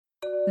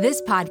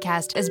This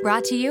podcast is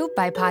brought to you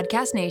by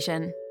Podcast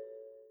Nation.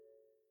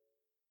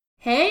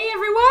 Hey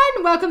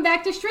everyone, welcome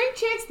back to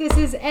ShrinkChicks. This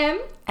is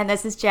Em. And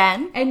this is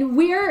Jen. And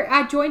we're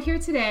joined here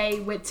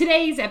today with,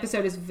 today's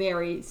episode is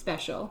very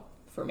special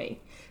for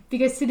me.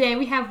 Because today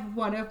we have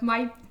one of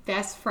my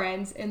best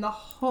friends in the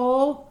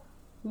whole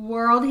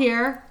world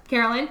here,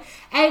 Carolyn.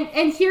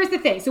 And here's the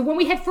thing. So when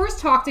we had first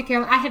talked to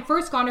Carolyn, I had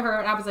first gone to her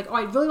and I was like, oh,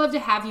 I'd really love to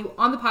have you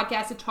on the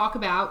podcast to talk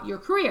about your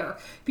career.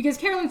 Because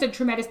Carolyn's done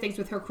tremendous things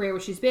with her career,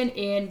 where she's been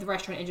in the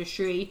restaurant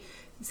industry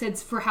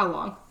since, for how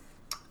long?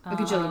 A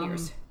gajillion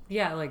years.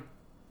 Yeah, like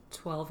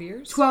 12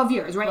 years. 12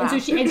 years, right? Wow. And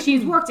so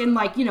she's worked in,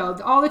 like, you know,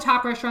 all the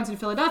top restaurants in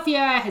Philadelphia,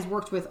 has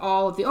worked with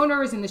all of the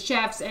owners and the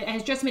chefs, and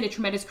has just made a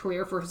tremendous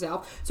career for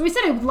herself. So we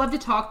said I would love to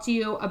talk to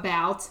you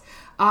about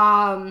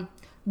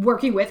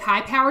working with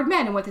high-powered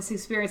men and what this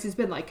experience has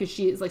been like, because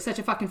she is like such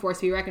a fucking force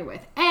to be reckoned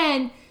with.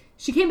 And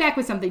she came back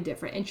with something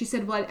different, and she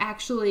said, well, I'd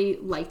actually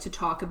like to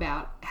talk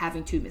about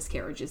having 2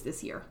 miscarriages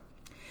this year,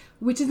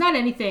 which is not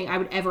anything I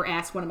would ever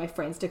ask one of my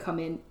friends to come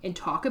in and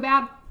talk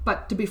about.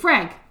 But to be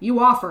frank,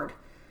 you offered.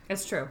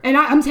 It's true. And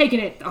I'm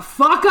taking it the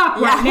fuck up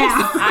right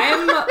now. I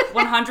am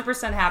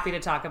 100% happy to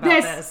talk about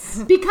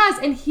this. Because,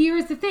 and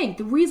here's the thing,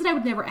 the reason I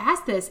would never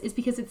ask this is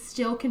because it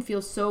still can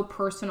feel so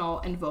personal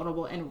and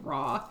vulnerable and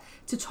raw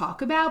to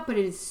talk about, but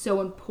it is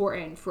so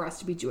important for us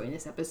to be doing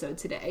this episode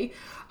today.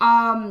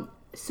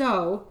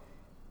 So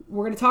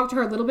we're going to talk to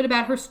her a little bit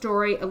about her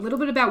story, a little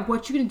bit about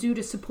what you're going to do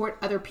to support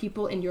other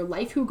people in your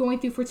life who are going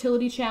through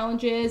fertility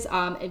challenges,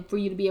 and for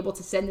you to be able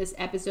to send this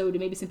episode to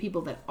maybe some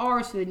people that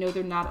are, so they know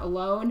they're not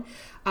alone.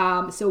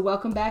 So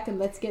welcome back, and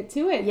let's get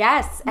to it.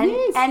 Yes.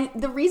 And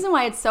the reason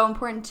why it's so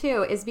important,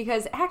 too, is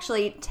because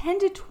actually 10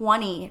 to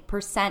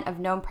 20% of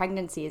known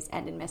pregnancies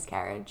end in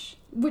miscarriage.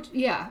 Which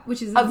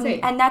is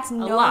insane. And that's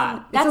known. A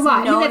lot. That's a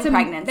lot. known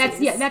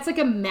pregnancies. That's like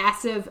a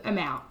massive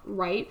amount,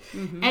 right?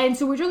 Mm-hmm. And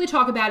so what we're really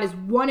talking about is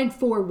 1 in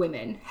 4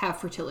 women have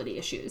fertility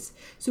issues.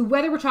 So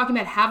whether we're talking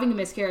about having a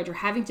miscarriage or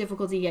having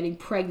difficulty getting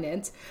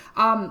pregnant,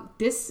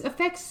 this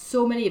affects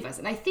so many of us.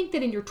 And I think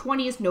that in your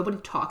 20s, nobody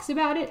talks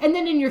about it. And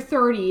then in your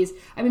 30s,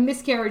 I mean,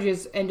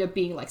 miscarriages end up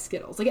being like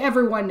Skittles. Like,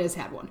 everyone has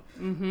had one.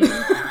 Mm-hmm.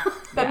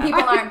 But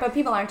people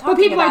aren't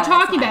talking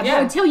about it.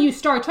 But until you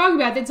start talking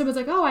about it, then someone's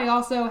like, oh, I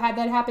also had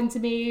that happen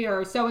to me,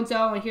 or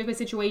so-and-so, and here's my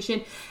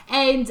situation.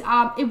 And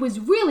it was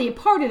really, a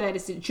part of that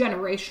is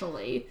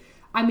generationally.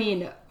 I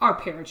mean, our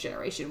parents'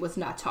 generation was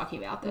not talking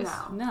about this.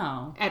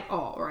 No. At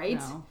all, right?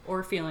 No.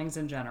 Or feelings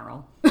in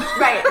general.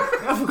 Right.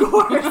 Of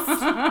course.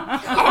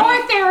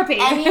 Or therapy.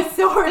 Any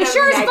sort they of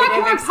sure as fuck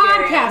weren't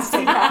experience.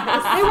 podcasting.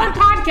 They weren't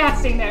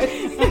podcasting this.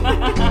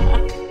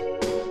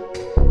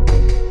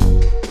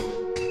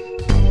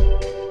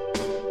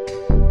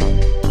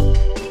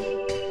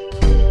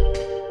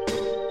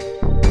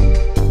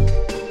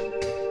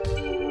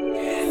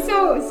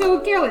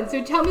 So Carolyn,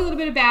 tell me a little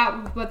bit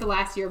about what the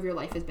last year of your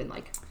life has been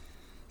like.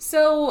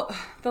 So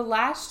the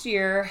last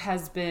year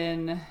has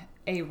been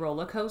a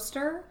roller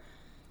coaster.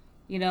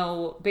 You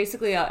know,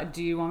 basically,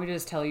 do you want me to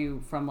just tell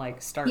you from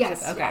like start to...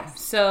 Okay.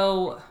 Yes.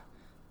 So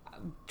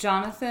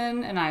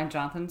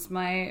Jonathan's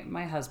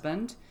my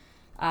husband.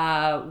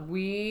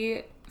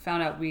 We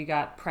found out we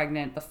got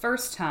pregnant the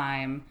first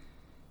time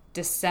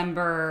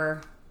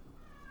December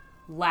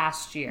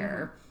last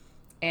year.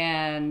 Mm-hmm.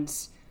 And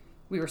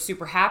we were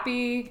super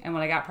happy, and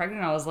when I got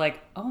pregnant, I was like,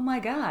 "Oh my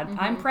God, mm-hmm.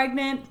 I'm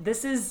pregnant!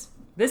 This is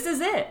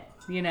it!"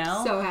 You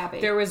know, so happy.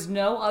 There was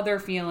no other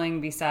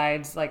feeling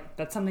besides like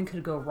that something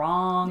could go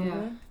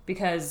wrong,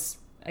 because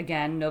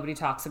again, nobody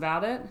talks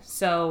about it.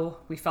 So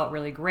we felt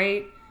really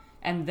great,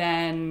 and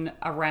then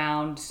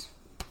around.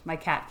 My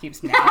cat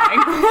keeps meowing.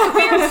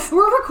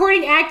 We're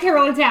recording at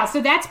Carolyn's house.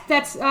 So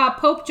that's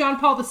Pope John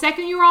Paul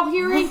II you're all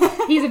hearing.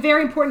 He's a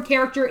very important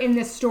character in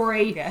this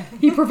story. Yeah.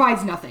 He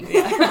provides nothing.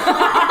 Yeah.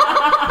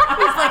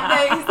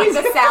 he's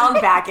the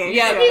sound backing.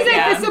 Yeah, he's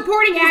like the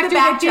supporting actor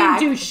that didn't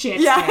do shit.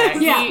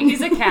 Yeah.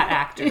 He's a cat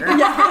actor.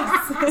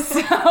 Yes.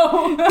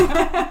 So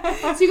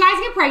you guys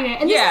get pregnant.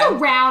 And this is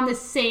around the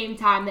same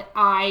time that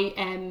I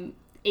am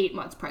 8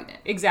 months pregnant.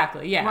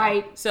 Exactly, yeah.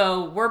 Right.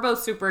 So we're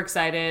both super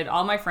excited.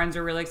 All my friends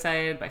are really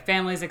excited. My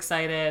family's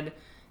excited.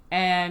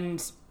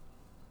 And,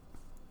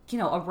 you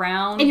know,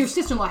 around... And your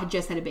sister-in-law had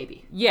just had a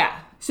baby. Yeah.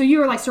 So you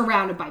were, like,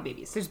 surrounded by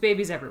babies. There's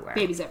babies everywhere.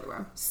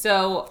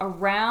 So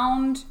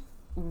around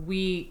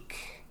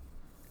week,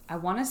 I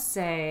want to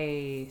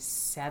say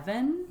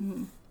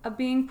 7 of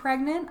being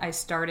pregnant, I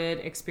started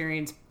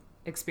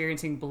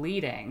experiencing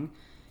bleeding.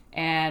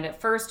 And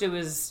at first it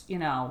was, you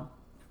know...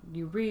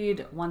 You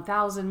read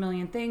 1,000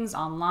 million things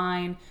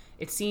online.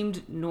 It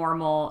seemed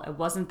normal. It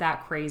wasn't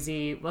that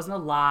crazy. It wasn't a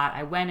lot.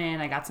 I went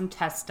in. I got some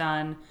tests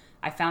done.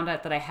 I found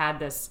out that I had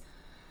this,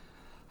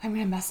 I'm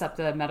going to mess up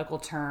the medical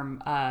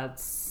term,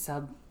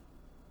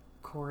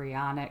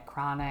 subchorionic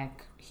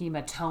chronic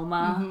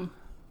hematoma,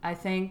 I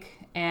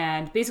think.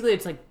 And basically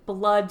it's like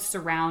blood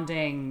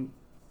surrounding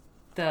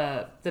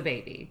the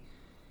baby.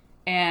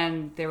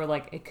 And they were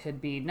like, it could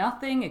be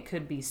nothing. It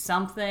could be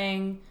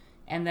something.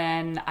 And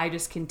then I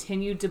just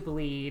continued to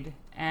bleed.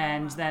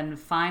 And then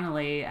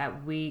finally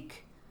at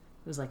week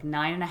was like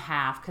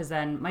 9.5, because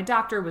then my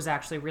doctor was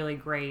actually really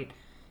great,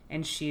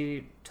 and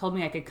she told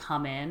me I could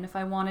come in if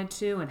I wanted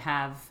to and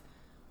have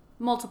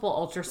multiple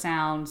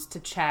ultrasounds to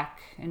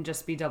check and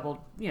just be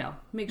double,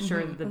 make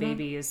sure that the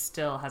baby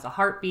still has a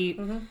heartbeat.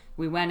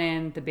 We went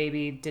in, the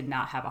baby did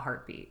not have a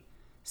heartbeat.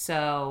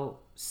 So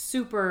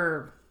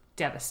super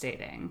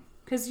devastating,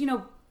 because,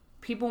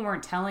 people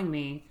weren't telling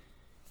me,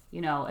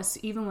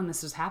 even when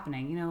this was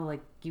happening,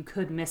 like you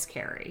could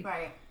miscarry.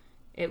 Right.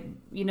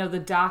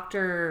 The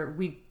doctor,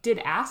 we did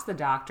ask the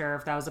doctor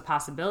if that was a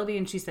possibility,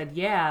 and she said,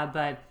 yeah,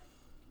 but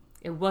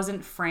it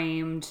wasn't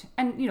framed.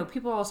 And,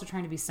 people are also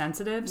trying to be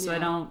sensitive, so I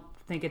don't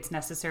think it's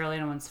necessarily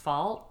anyone's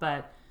fault,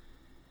 but...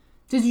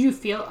 Did you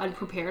feel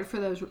unprepared for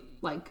those, to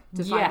find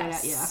that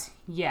out? Yeah.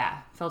 Yeah.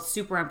 Felt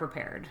super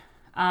unprepared.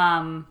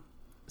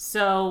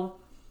 So...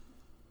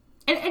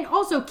 And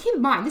also, keep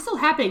in mind, this is still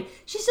happening.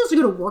 She still has to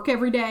go to work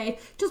every day,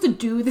 just to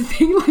do the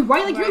thing.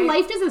 Your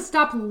life doesn't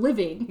stop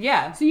living.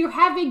 Yeah. So you're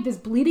having this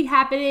bleeding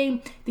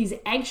happening, these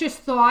anxious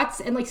thoughts,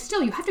 and,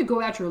 still, you have to go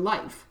about your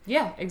life.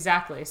 Yeah,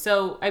 exactly.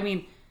 So,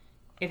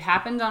 it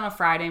happened on a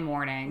Friday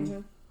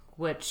morning,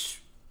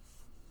 which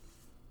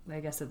I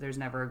guess that there's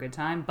never a good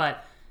time.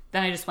 But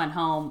then I just went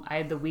home. I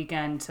had the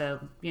weekend to,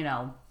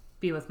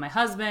 be with my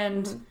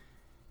husband,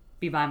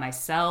 be by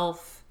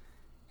myself,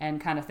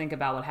 and kind of think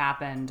about what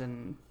happened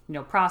and,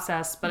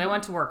 process. But I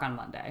went to work on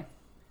Monday.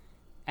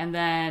 And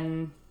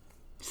then...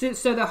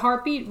 So the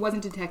heartbeat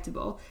wasn't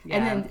detectable.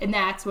 Yeah. And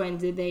that's when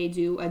did they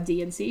do a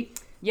D&C?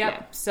 Yep.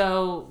 Yeah.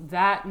 So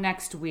that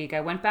next week,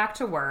 I went back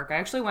to work. I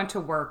actually went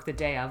to work the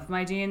day of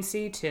my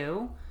D&C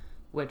too,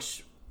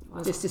 which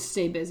was... Just to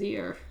stay busy,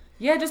 or...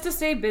 Yeah, just to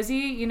stay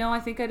busy. I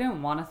think I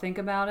didn't want to think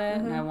about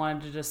it, and I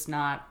wanted to just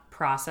not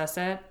process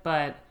it.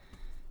 But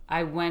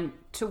I went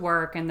to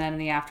work, and then in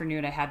the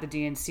afternoon, I had the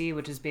D&C,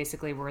 which is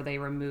basically where they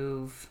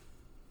remove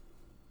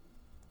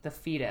the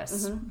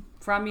fetus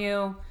from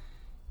you.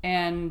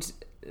 And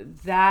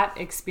that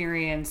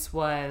experience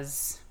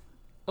was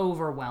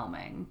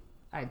overwhelming,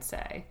 I'd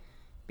say,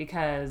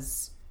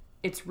 because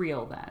it's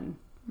real then.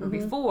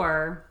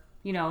 Before,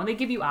 and they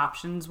give you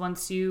options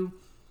once you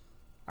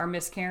are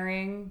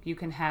miscarrying. You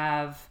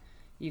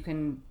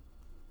can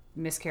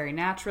miscarry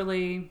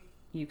naturally,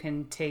 you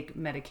can take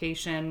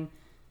medication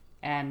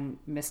and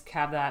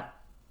have that,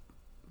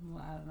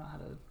 I don't know how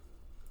to,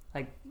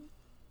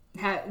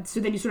 so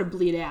then you sort of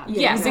bleed out.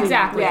 Yes,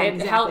 exactly.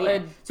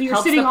 Yeah, so you're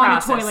sitting on the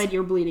toilet,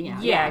 you're bleeding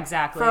out. Yeah,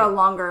 exactly. For a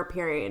longer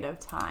period of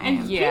time.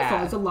 And painful.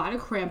 It's a lot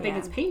of cramping.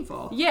 It's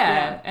painful.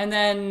 Yeah. And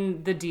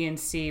then the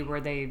D&C where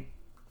they,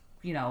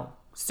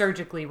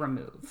 surgically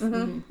remove.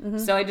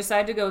 So I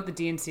decided to go with the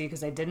D&C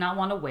because I did not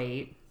want to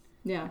wait.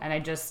 Yeah. And I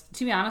just,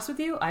 to be honest with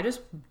you, I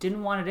just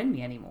didn't want it in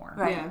me anymore.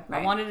 Right. Yeah.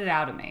 I wanted it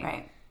out of me.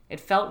 Right. It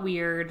felt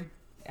weird.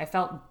 I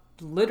felt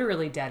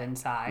literally dead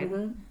inside.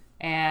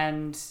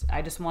 And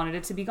I just wanted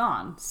it to be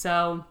gone.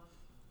 So,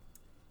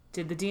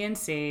 did the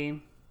D&C.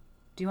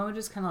 Do you want me to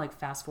just kind of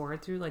fast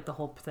forward through the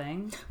whole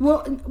thing?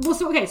 Well,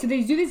 so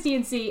they do this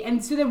D&C,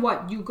 and so then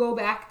what? You go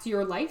back to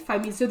your life?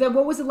 So then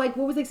what was it like?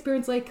 What was the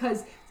experience like?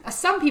 Because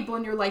some people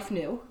in your life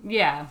knew.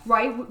 Yeah.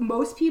 Right?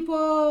 Most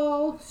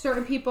people,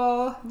 certain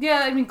people.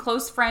 Yeah,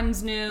 close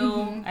friends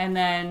knew, and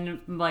then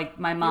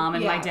my mom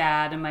and my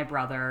dad and my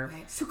brother.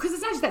 Right. So, because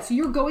it's not just that. So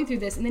you're going through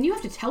this, and then you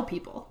have to tell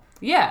people.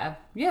 Yeah.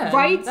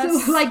 Right? So,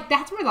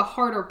 that's one of the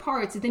harder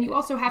parts. And then you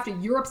also have to,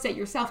 you're upset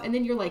yourself, and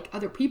then you're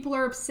other people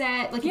are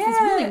upset. It's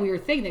this really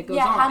weird thing that goes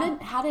on. Yeah,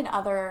 how did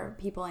other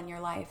people in your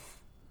life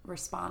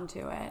respond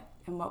to it?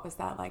 And what was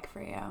that like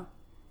for you?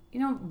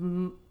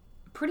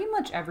 Pretty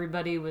much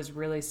everybody was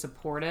really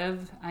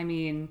supportive.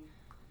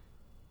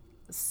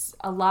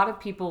 A lot of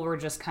people were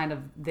just kind of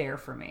there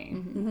for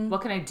me.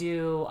 What can I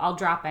do? I'll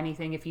drop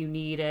anything if you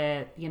need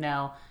it.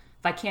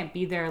 If I can't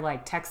be there,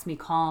 text me,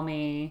 call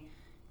me.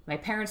 My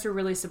parents were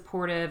really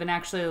supportive, and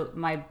actually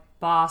my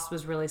boss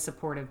was really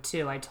supportive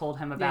too. I told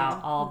him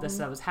about all of this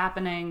that was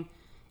happening,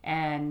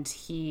 and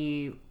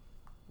he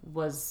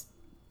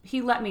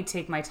let me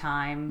take my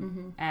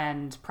time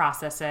and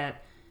process it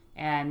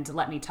and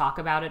let me talk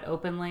about it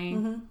openly,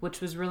 which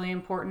was really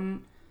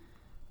important,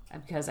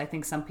 because I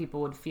think some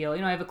people would feel,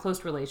 I have a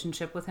close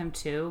relationship with him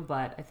too,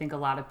 but I think a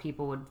lot of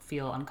people would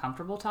feel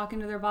uncomfortable talking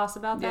to their boss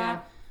about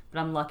that. But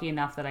I'm lucky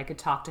enough that I could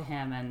talk to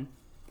him,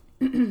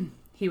 and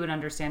he would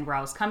understand where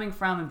I was coming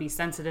from and be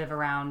sensitive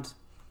around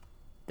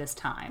this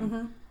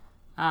time.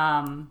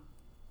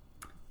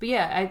 But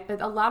yeah,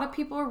 a lot of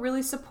people are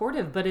really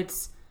supportive, but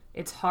it's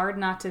hard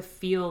not to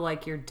feel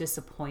like you're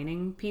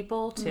disappointing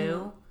people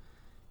too,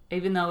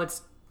 even though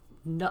it's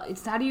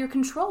out of your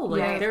control.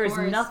 There is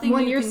nothing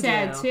when you you're can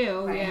sad do.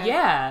 too. Right.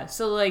 Yeah.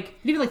 So you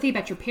even think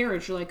about your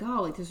parents. You're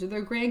this is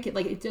their grandkid.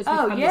 It does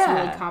become this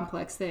really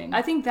complex thing.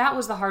 I think that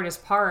was the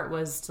hardest part,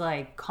 was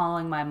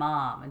calling my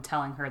mom and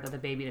telling her that the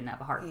baby didn't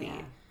have a heartbeat.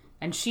 Yeah.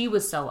 And she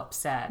was so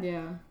upset.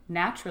 Yeah.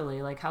 Naturally,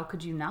 how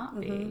could you not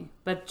be?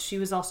 But she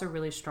was also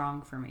really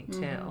strong for me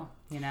too,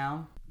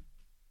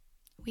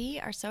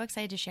 We are so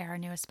excited to share our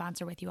newest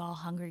sponsor with you all,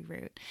 Hungry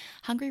Root.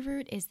 Hungry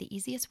Root is the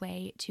easiest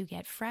way to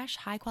get fresh,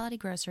 high-quality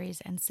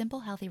groceries and simple,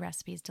 healthy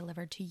recipes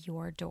delivered to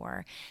your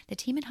door. The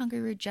team at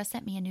Hungry Root just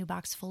sent me a new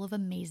box full of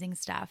amazing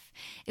stuff.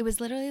 It was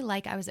literally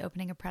like I was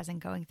opening a present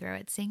going through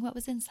it. Seeing what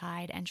was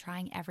inside and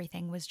trying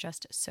everything was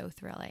just so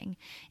thrilling.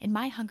 In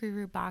my Hungry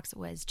Root box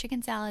was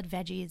chicken salad,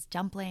 veggies,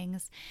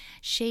 dumplings,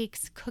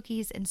 shakes,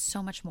 cookies, and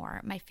so much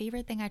more. My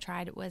favorite thing I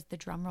tried was the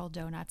drumroll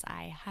donuts.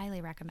 I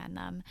highly recommend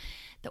them.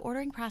 The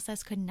ordering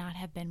process could not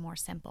have been more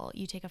simple.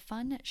 You take a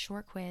fun,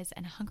 short quiz,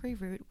 and Hungry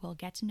Root will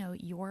get to know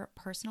your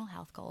personal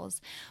health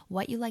goals,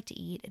 what you like to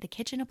eat, the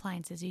kitchen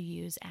appliances you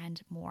use,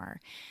 and more.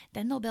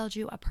 Then they'll build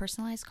you a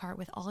personalized cart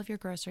with all of your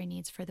grocery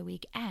needs for the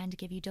week and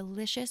give you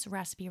delicious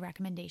recipe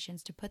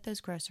recommendations to put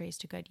those groceries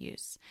to good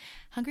use.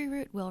 Hungry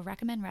Root will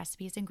recommend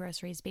recipes and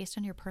groceries based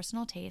on your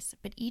personal tastes,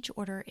 but each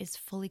order is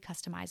fully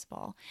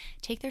customizable.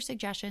 Take their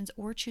suggestions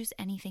or choose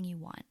anything you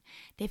want.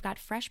 They've got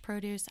fresh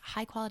produce,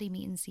 high-quality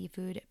meat and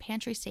seafood,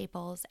 pantry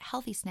staples,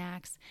 healthy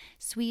snacks,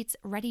 sweets,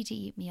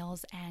 ready-to-eat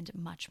meals, and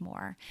much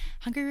more.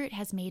 Hungry Root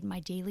has made my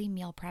daily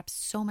meal prep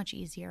so much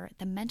easier.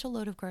 The mental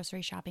load of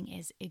grocery shopping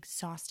is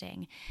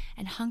exhausting,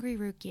 and Hungry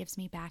Root gives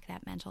me back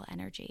that mental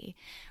energy.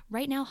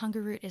 Right now,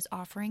 Hungry Root is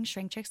offering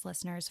ShrinkChicks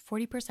listeners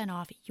 40%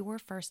 off your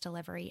first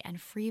delivery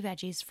and free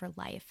veggies for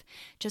life.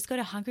 Just go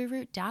to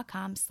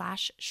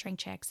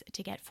hungryroot.com/shrinkchicks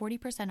to get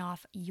 40%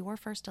 off your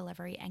first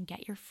delivery and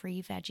get your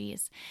free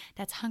veggies.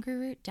 That's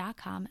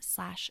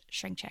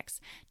hungryroot.com/shrinkchicks.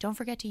 Don't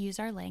forget to use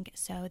our link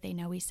so they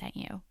know we sent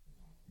you.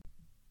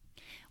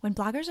 When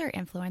bloggers or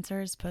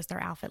influencers post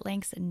their outfit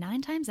links,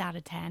 9 times out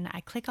of 10, I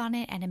click on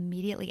it and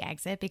immediately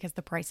exit because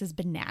the price is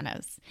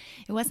bananas.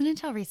 It wasn't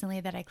until recently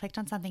that I clicked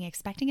on something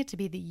expecting it to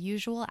be the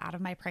usual out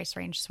of my price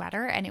range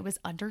sweater, and it was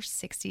under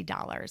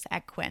 $60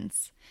 at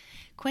Quince.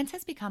 Quince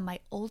has become my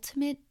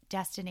ultimate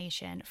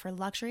destination for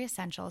luxury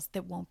essentials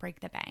that won't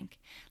break the bank.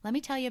 Let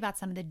me tell you about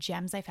some of the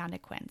gems I found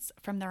at Quince.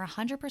 From their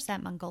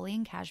 100%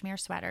 Mongolian cashmere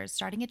sweaters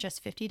starting at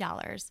just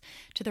 $50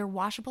 to their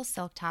washable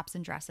silk tops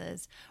and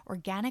dresses,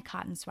 organic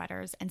cotton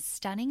sweaters, and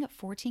stunning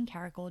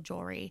 14-karat gold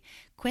jewelry,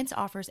 Quince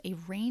offers a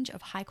range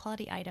of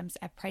high-quality items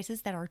at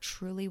prices that are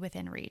truly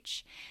within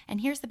reach.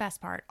 And here's the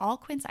best part. All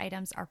Quince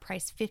items are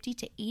priced 50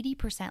 to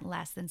 80%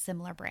 less than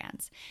similar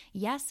brands.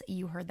 Yes,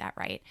 you heard that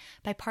right.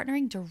 By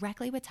partnering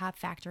directly with top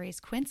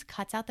factories, Quince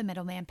cuts out the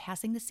middleman,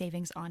 passing the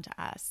savings on to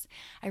us.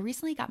 I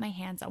recently got my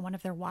hands on one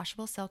of their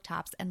washable silk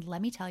tops, and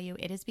let me tell you,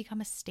 it has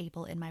become a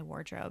staple in my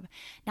wardrobe.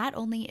 Not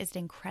only is it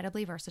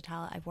incredibly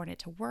versatile, I've worn it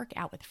to work,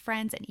 out with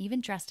friends, and even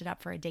dressed it up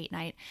for a date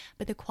night,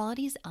 but the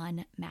quality is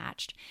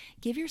unmatched.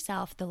 Give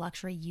yourself the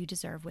luxury you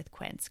deserve with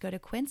Quince. Go to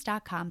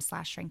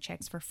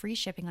quince.com/shrinkchicks for free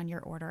shipping on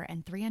your order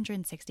and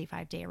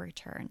 365-day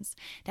returns.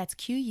 That's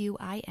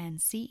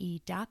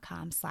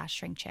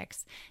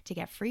QUINCE.com/shrinkchicks to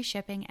get free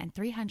shipping and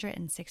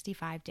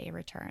 365-day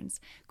returns.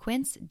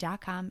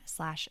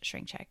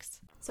 Quince.com/shrinkchicks.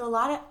 So a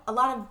lot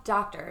of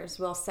doctors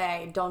will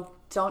say don't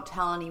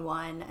tell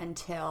anyone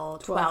until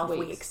 12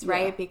 weeks,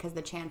 right? Yeah. Because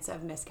the chance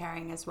of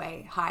miscarrying is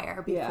way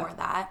higher before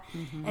that.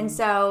 Mm-hmm. And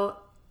so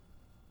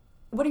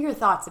what are your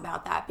thoughts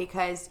about that?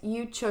 Because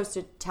you chose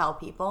to tell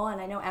people, and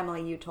I know,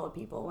 Emily, you told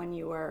people when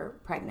you were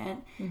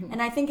pregnant, mm-hmm.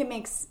 and I think it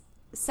makes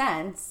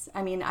sense.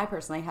 I mean, I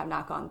personally have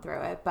not gone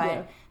through it,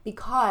 but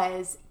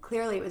because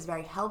clearly it was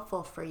very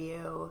helpful for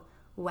you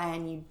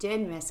when you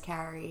did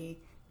miscarry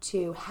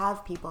to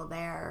have people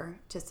there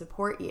to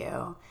support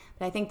you.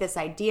 But I think this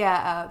idea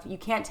of you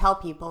can't tell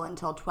people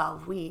until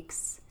 12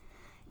 weeks,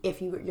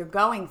 if you're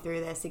going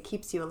through this, it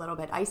keeps you a little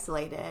bit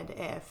isolated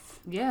if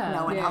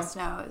no one else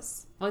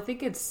knows. Well, I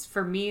think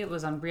for me, it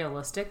was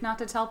unrealistic not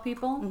to tell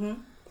people. Mm-hmm.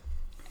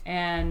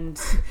 And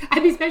I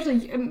mean,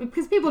 especially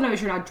because people know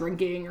you're not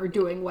drinking or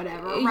doing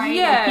whatever, right?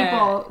 Yeah. And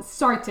people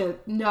start to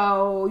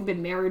know you've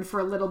been married for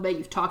a little bit.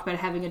 You've talked about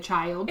having a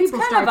child. It's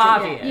people kind of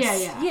obvious.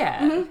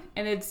 Yeah. Mm-hmm.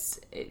 And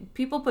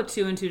people put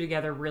 2 and 2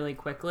 together really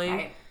quickly.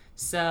 Right.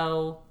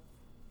 So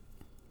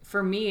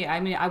for me, I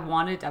mean, I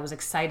was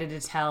excited to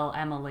tell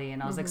Emily,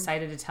 and I was mm-hmm.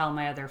 excited to tell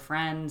my other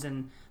friends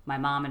and my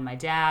mom and my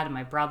dad and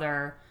my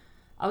brother.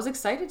 I was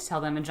excited to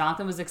tell them, and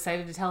Jonathan was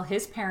excited to tell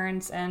his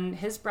parents and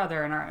his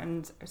brother and our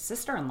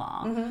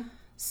sister-in-law. Mm-hmm.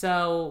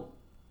 So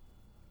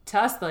to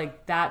us,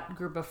 like, that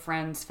group of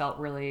friends felt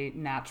really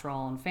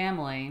natural and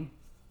family.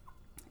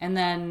 And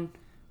then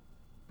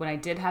when I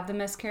did have the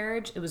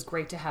miscarriage, it was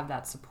great to have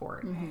that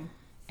support. Mm-hmm.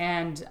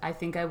 And I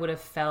think I would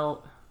have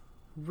felt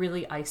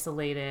really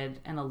isolated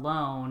and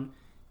alone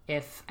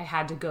if I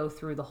had to go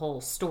through the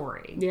whole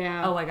story.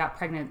 Yeah. Oh, I got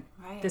pregnant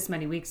this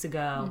many weeks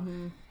ago.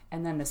 Mm-hmm.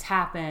 And then this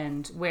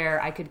happened,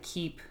 where I could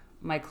keep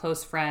my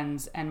close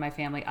friends and my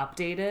family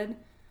updated,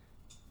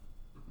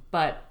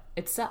 but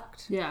it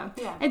sucked. Yeah.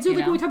 And so,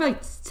 like, when we talk about,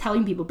 like,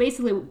 telling people,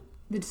 basically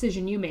the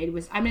decision you made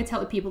was, I'm going to tell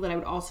the people that I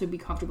would also be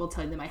comfortable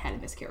telling them I had a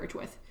miscarriage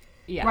with.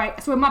 Yeah.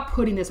 Right? So I'm not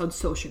putting this on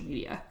social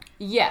media.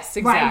 Yes,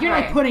 exactly. Right, you're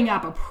not putting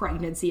up a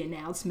pregnancy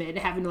announcement,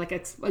 having to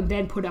like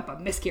then put up a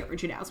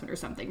miscarriage announcement or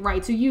something,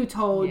 right? So you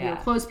told your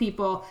close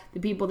people, the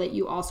people that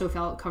you also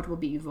felt comfortable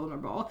being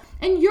vulnerable,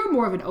 and you're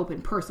more of an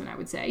open person, I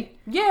would say.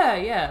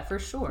 Yeah, for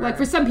sure. Like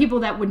for some people,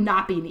 that would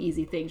not be an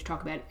easy thing to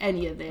talk about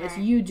any of this.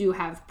 Right. You do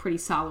have pretty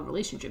solid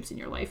relationships in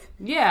your life.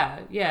 Yeah,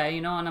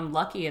 and I'm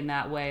lucky in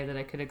that way that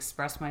I could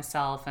express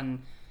myself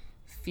and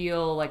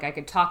feel like I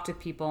could talk to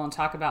people and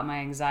talk about my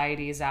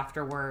anxieties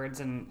afterwards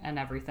and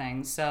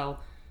everything. So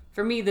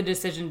for me, the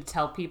decision to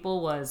tell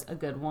people was a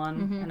good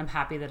one, and I'm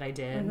happy that I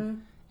did.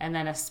 And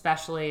then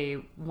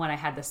especially when I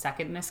had the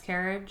second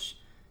miscarriage,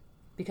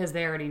 because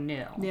they already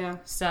knew. Yeah.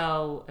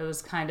 So it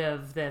was kind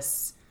of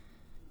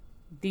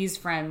these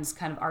friends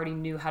kind of already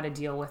knew how to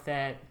deal with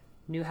it,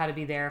 knew how to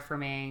be there for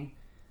me.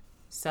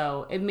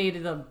 So it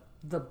made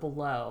the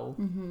blow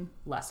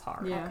less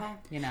hard. Yeah.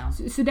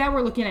 Okay. So now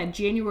we're looking at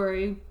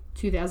January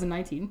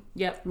 2019.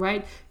 Yep.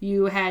 Right?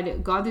 You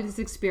had gone through this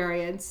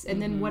experience,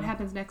 and then what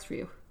happens next for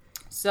you?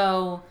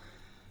 So,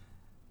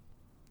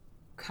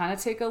 kind of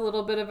take a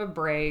little bit of a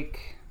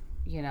break,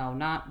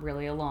 not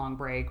really a long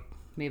break,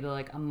 maybe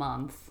like a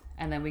month.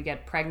 And then we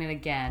get pregnant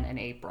again in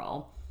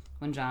April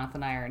when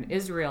Jonathan and I are in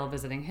Israel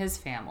visiting his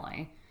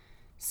family.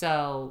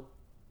 So,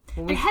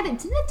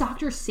 didn't the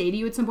doctor say to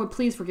you at some point,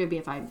 please forgive me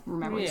if I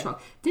remember this wrong,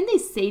 didn't they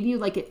say to you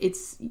like it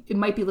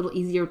might be a little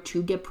easier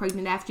to get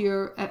pregnant after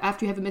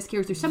you have a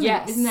miscarriage or something?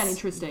 Yes. Isn't that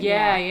interesting?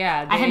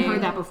 Yeah. I hadn't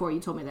heard that before. You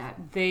told me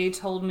that. They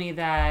told me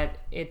that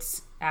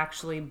it's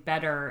actually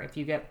better if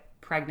you try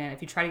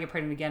to get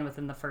pregnant again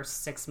within the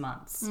first 6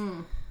 months.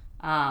 And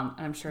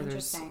I'm sure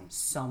there's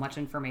so much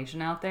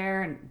information out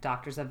there, and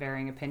doctors have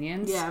varying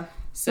opinions. Yeah.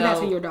 So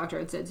that's what your doctor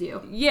had said to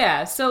you.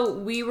 Yeah. So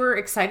we were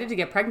excited to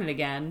get pregnant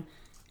again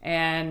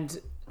and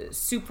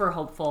super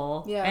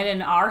hopeful. Yeah. And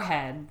in our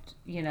head,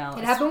 it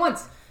happened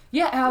once.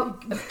 Yeah.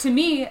 To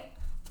me,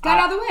 got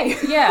out of the way.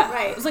 Yeah.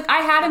 Right. It was like, I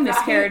had a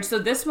miscarriage, so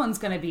this one's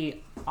going to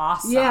be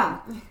awesome. Yeah.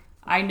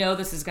 I know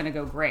this is going to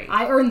go great.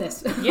 I earned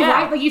this. Yeah.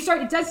 Right? Like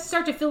it does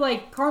start to feel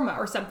like karma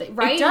or something,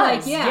 right? It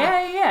does. Like,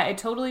 yeah. It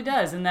totally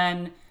does. And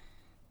then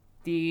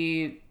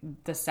the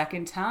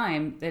second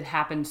time, it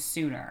happened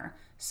sooner.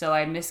 So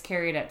I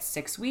miscarried at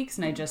 6 weeks,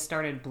 and I just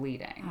started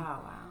bleeding. Oh,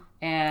 wow.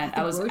 At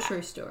And the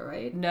grocery store,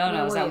 right? No,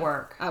 I was at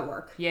work. At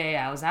work.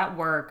 Yeah, I was at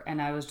work,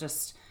 and I was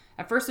just,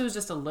 at first it was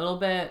just a little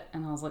bit,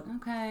 and I was like,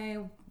 okay,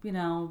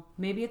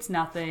 maybe it's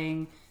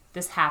nothing.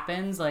 This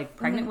happens. Like,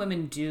 pregnant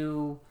women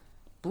do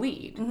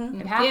bleed.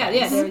 It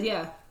happens.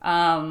 Yeah.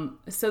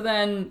 So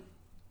then,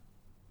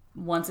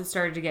 once it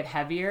started to get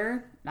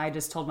heavier, I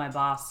just told my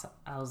boss,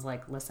 I was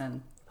like,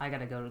 listen, I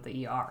gotta go to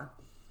the ER.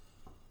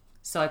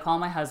 So I call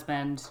my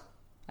husband,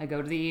 I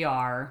go to the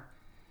ER,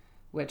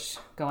 which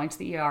going to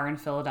the ER in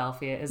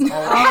Philadelphia is always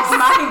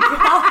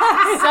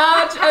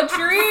such a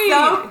treat.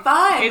 So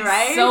fun, it's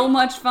right? So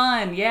much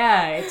fun.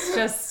 Yeah, it's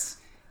just,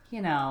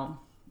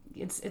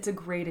 it's a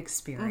great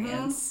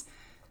experience.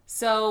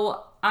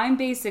 So I'm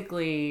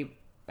basically,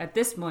 at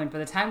this point, by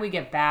the time we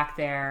get back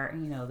there,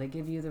 they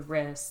give you the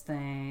wrist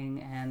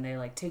thing, and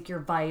they take your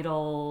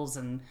vitals,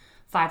 and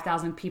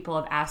 5,000 people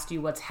have asked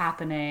you what's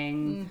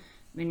happening.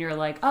 And you're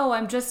like, oh,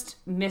 I'm just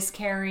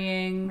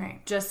miscarrying,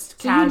 just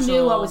casual. So you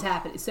knew what was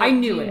happening. So I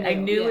knew it. I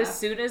knew as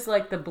soon as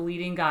the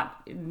bleeding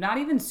got not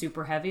even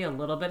super heavy, a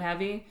little bit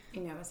heavy.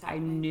 You know what's I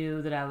happening.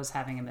 knew that I was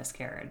having a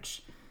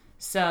miscarriage.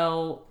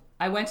 So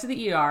I went to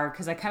the ER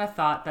because I kind of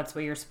thought that's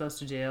what you're supposed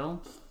to do.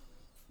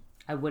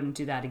 I wouldn't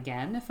do that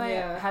again if I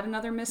had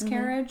another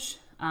miscarriage.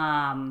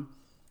 And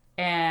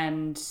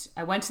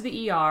I went to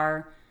the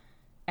ER,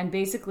 and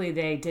basically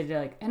they did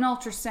an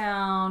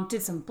ultrasound,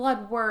 did some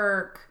blood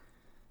work.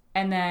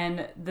 And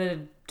then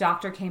the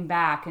doctor came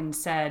back and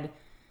said,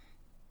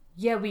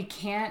 yeah, we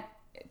can't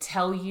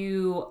tell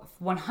you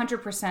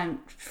 100%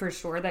 for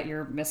sure that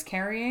you're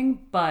miscarrying,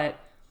 but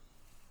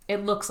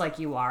it looks like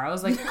you are. I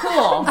was like,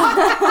 cool.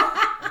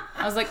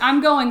 I was like, I'm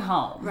going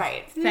home.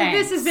 Right. Thanks.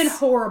 This has been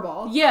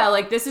horrible.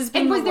 Yeah, this has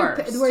been the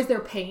worst. Was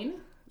there pain?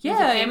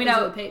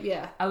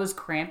 Yeah, I was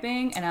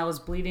cramping, and I was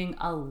bleeding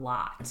a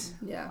lot.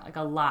 Yeah.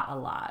 A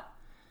lot.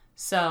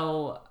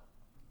 So,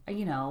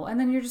 and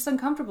then you're just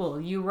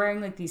uncomfortable. You're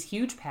wearing these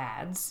huge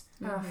pads.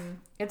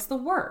 It's the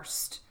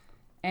worst.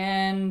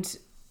 And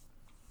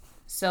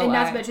so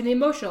not to mention the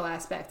emotional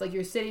aspect.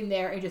 You're sitting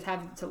there and just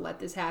having to let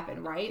this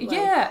happen, right?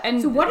 And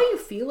so what are you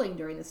feeling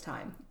during this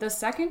time? The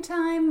second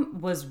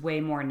time was way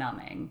more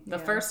numbing. The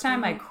first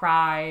time I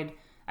cried.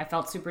 I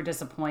felt super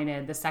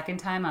disappointed. The second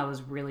time I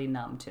was really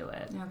numb to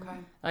it.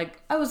 Okay.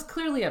 I was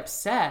clearly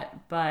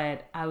upset,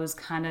 but I was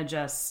kind of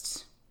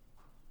just...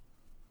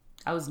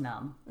 I was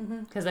numb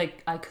because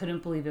I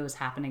couldn't believe it was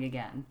happening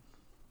again.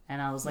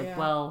 And I was like,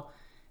 well,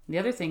 the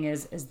other thing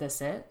is this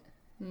it?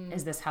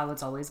 Is this how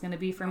it's always going to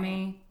be for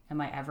me?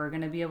 Am I ever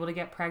going to be able to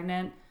get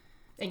pregnant?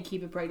 And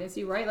keep a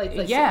pregnancy, right?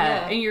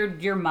 And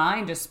your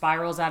mind just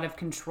spirals out of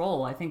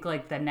control. I think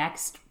the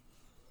next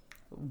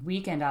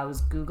weekend I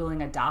was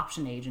Googling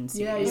adoption agencies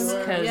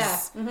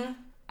because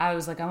I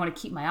was like, I want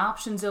to keep my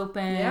options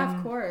open. Yeah,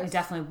 of course. I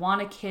definitely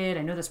want a kid.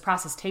 I know this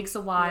process takes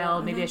a while.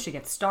 Yeah. Maybe I should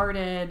get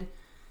started.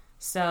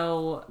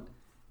 So,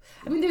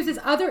 I mean, there's this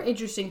other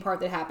interesting part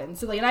that happened.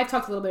 So, like, and I've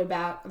talked a little bit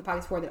about on the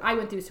podcast before that I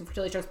went through some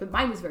fertility struggles, but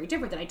mine was very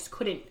different. That I just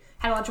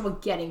had a lot of trouble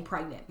getting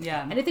pregnant.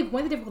 Yeah. And I think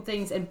one of the difficult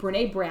things, and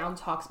Brene Brown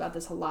talks about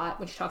this a lot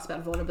when she talks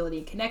about vulnerability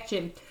and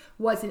connection,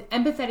 was an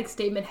empathetic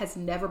statement has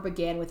never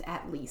began with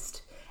at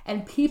least.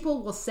 And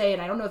people will say,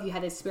 and I don't know if you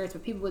had this experience,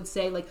 but people would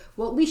say, like,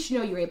 well, at least you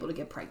know you're able to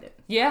get pregnant.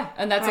 Yeah,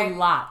 and that's a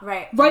lot.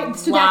 Right.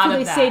 So that's what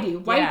they say to you,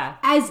 right? Yeah.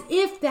 As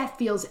if that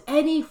feels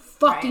any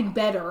fucking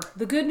better.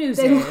 The good news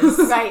is...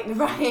 Right.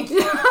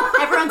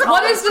 Everyone's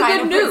what is the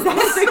good news?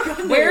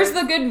 Where's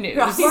the good news?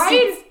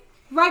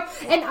 Right.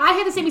 And I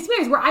had the same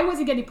experience where I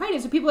wasn't getting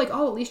pregnant, so people were like,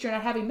 oh, at least you're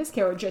not having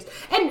miscarriages.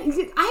 And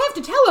I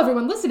have to tell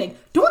everyone listening,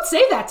 don't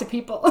say that to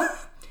people.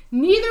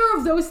 Neither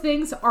of those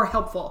things are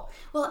helpful.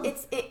 Well,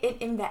 it's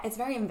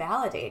very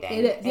invalidating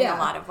in a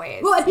lot of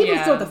ways. Well, and people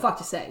just don't know what the fuck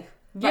to say.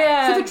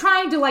 Yeah. So they're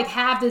trying to like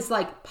have this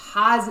like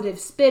positive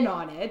spin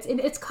on it,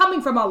 and it's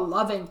coming from a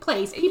loving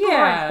place. People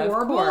aren't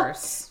horrible. Of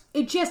course.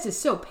 It just is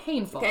so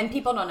painful. And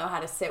people don't know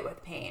how to sit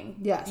with pain.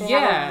 Yes. They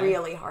have a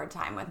really hard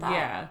time with that.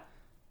 Yeah.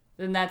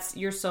 And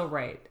you're so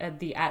right.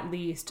 At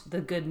least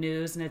the good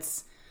news, and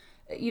it's,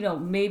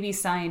 maybe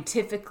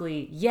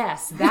scientifically,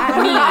 yes, that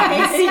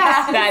means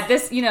that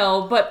this,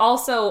 but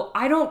also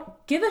I don't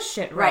give a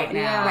shit right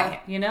now.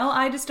 Yeah.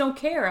 I just don't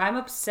care. I'm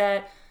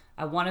upset.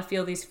 I want to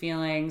feel these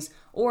feelings,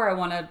 or I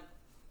want to,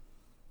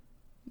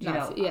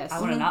 I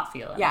want to not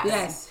feel it.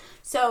 Yes.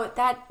 So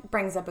that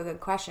brings up a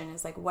good question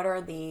is like, what are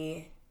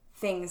the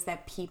things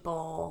that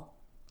people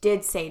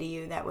did say to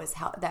you that was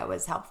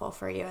helpful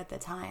for you at the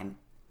time?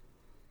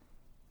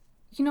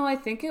 I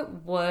think it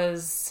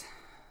was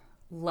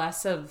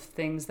less of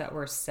things that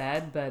were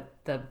said, but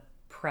the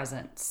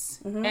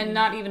presence. Mm-hmm. And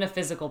not even a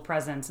physical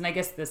presence. And I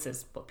guess this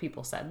is what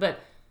people said, but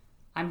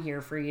I'm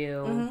here for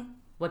you. Mm-hmm.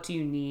 What do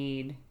you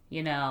need?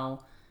 And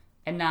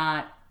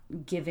not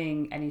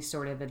giving any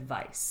sort of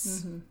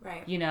advice. Mm-hmm.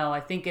 Right.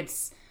 I think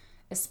it's,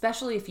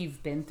 especially if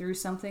you've been through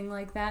something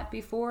like that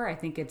before, I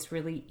think it's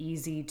really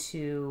easy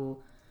to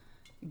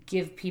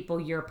give people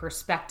your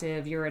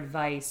perspective, your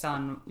advice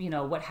on,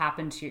 what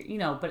happened to you,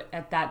 but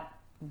at that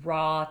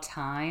raw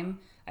time,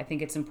 I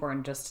think it's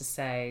important just to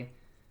say,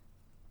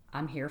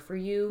 I'm here for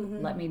you.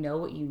 Mm-hmm. Let me know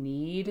what you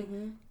need.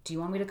 Mm-hmm. Do you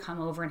want me to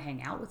come over and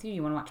hang out with you?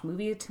 You want to watch a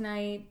movie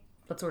tonight?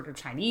 Let's order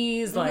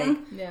Chinese.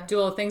 Mm-hmm.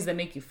 Do all the things that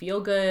make you feel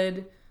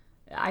good.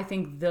 I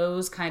think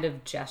those kind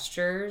of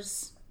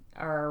gestures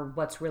are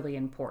what's really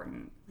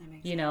important. That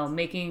makes sense.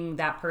 Making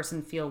that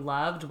person feel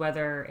loved,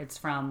 whether it's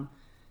from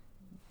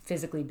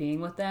physically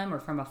being with them or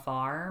from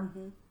afar,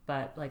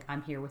 but like,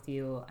 I'm here with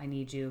you, I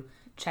need you,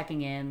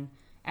 checking in.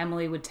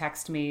 Emily would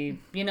text me,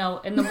 in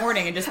the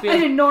morning and just be like,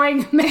 an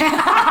annoying man.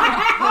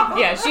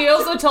 Yeah, she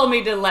also told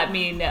me to let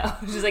me know.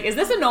 She's like, is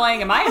this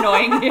annoying? Am I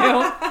annoying you?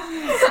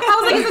 I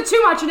was like, is it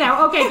too much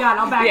now? Okay, God,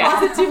 I'll back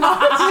off. Is it too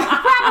much?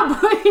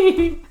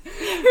 Probably.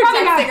 You're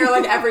texting her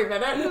like every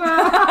minute.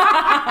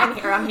 I'm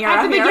here.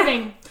 At the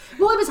beginning.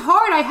 Well, it was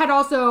hard. I had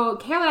also,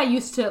 Carolyn and I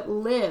used to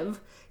live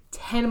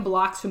 10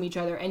 blocks from each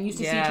other and used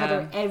to see each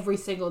other every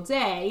single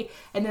day.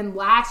 And then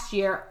last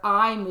year,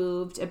 I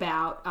moved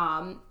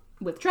about,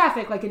 with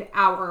traffic, like an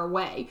hour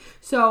away.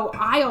 So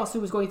I also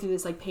was going through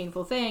this like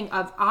painful thing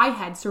of I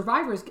had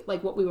survivor's,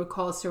 like what we would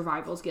call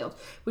survival's guilt,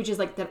 which is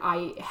like that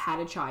I had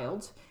a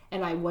child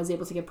and I was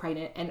able to get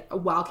pregnant. And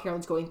while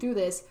Carolyn's going through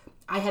this,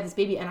 I had this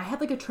baby and I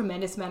had like a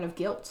tremendous amount of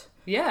guilt.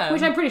 Yeah.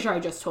 Which I'm pretty sure I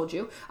just told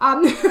you. I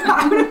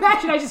would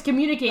imagine I just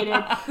communicated,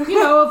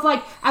 of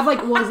like,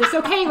 well, is this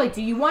okay? Like,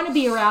 do you want to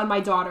be around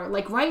my daughter?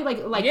 Like, right?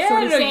 Like, yeah,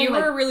 sort of saying, you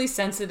like, were really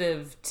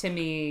sensitive to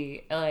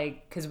me,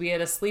 like, because we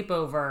had a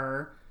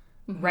sleepover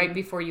right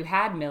before you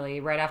had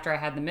Millie, right after I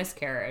had the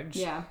miscarriage.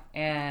 Yeah.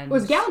 And it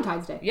was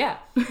Valentine's Day. Yeah.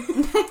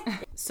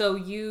 So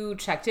you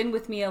checked in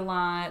with me a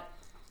lot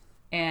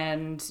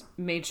and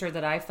made sure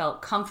that I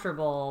felt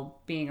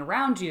comfortable being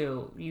around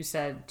you. You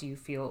said, do you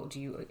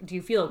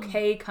feel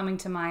okay coming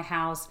to my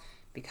house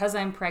because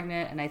I'm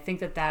pregnant? And I think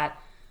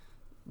that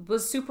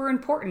was super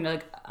important.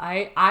 Like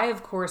I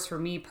of course, for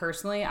me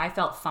personally, I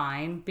felt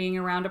fine being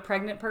around a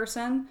pregnant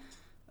person,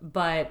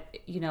 but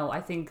I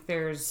think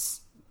there's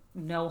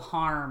no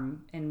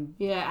harm in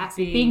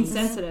being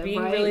sensitive,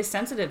 being right? really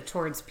sensitive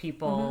towards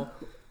people.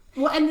 Mm-hmm.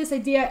 Well, and this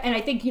idea, and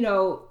I think,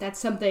 that's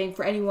something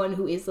for anyone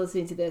who is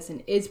listening to this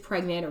and is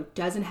pregnant or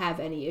doesn't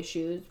have any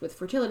issues with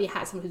fertility,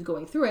 has someone who's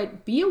going through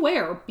it, be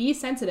aware, be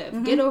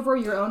sensitive, get over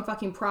your own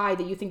fucking pride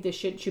that you think this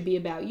shit should be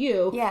about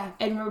you. Yeah.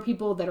 And remember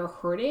people that are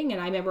hurting. And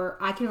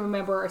I can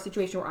remember a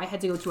situation where I had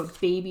to go to a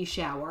baby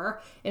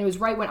shower, and it was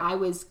right when I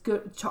was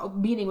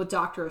meeting with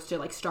doctors to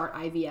like start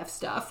IVF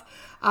stuff.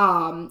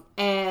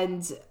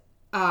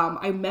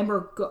 I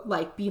remember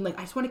being like,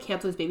 I just want to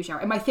cancel this baby shower.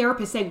 And my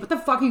therapist saying, what the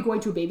fuck are you going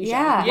to a baby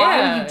shower?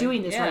 Why are you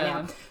doing this right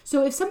now?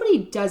 So if somebody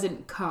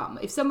doesn't come,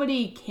 if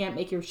somebody can't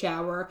make your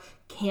shower,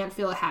 can't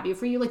feel happy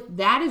for you, like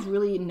that is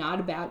really not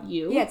about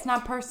you. Yeah, it's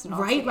not personal.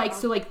 Right? Like,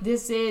 so like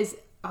this is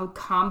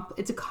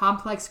it's a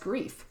complex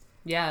grief.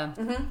 Yeah.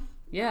 Mm-hmm.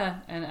 Yeah,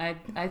 and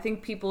I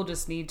think people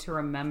just need to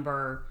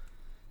remember,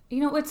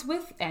 you know, it's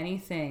with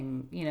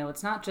anything, you know,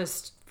 it's not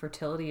just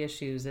fertility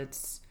issues,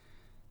 it's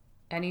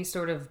any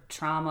sort of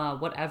trauma,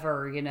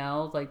 whatever, you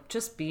know, like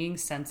just being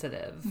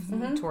sensitive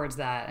towards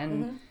that.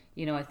 And,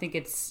 you know, I think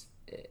it's,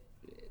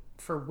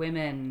 for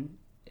women,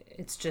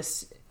 it's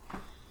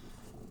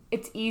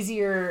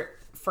easier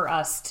for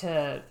us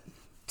to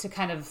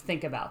kind of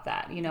think about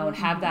that, you know, and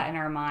have that in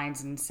our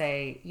minds and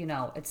say, you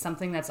know, it's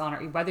something that's on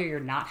our, whether you're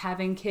not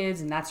having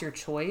kids and that's your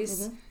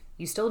choice,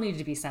 you still need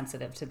to be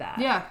sensitive to that.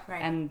 Yeah.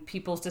 Right. And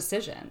people's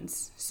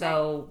decisions.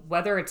 So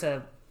whether it's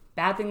a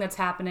bad thing that's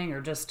happening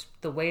or just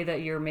the way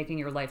that you're making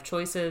your life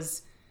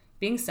choices,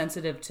 being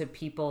sensitive to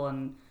people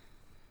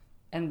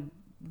and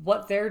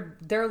what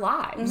their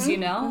lives, you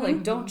know,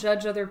 like don't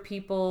judge other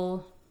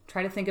people,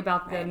 try to think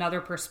about another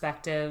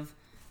perspective.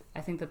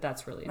 I think that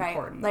that's really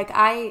important. Like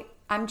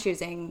I'm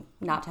choosing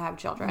not to have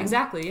children.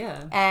 Exactly,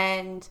 yeah.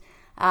 And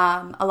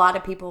a lot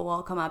of people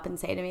will come up and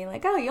say to me,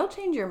 like, oh, you'll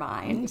change your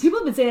mind. People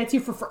have been saying that to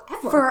you for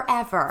forever.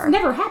 Forever. It's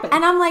never happened.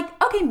 And I'm like,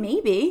 okay,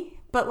 maybe,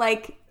 but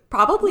like,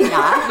 probably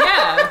not.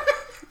 Yeah.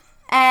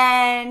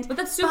 But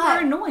that's super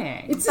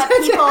annoying. But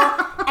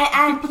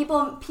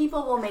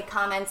people will make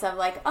comments of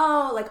like,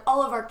 oh, like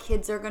all of our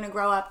kids are going to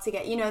grow up to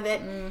get, you know,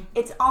 that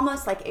it's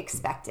almost like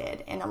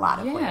expected in a lot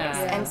of ways.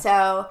 Yeah. And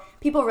so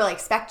people really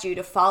expect you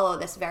to follow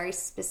this very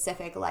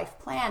specific life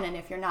plan. And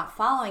if you're not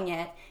following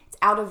it, it's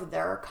out of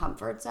their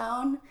comfort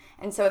zone.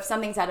 And so if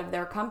something's out of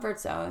their comfort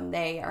zone,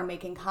 they are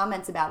making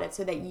comments about it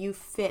so that you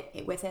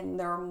fit within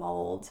their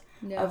mold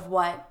of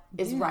what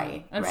is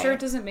right. I'm sure it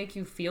doesn't make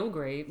you feel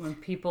great when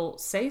people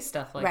say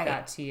stuff like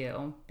that to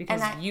you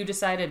because you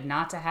decided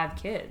not to have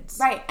kids.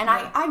 Right. And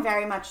I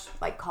very much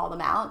like call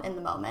them out in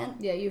the moment.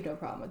 Yeah, you have no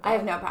problem with that. I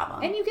have no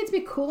problem. And you get to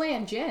be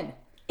Kool-Aid Jen.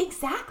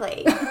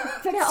 Exactly.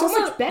 That's so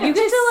much better. You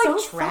get to like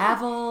so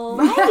travel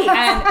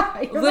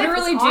right. and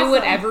literally do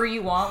whatever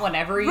you want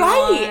whenever you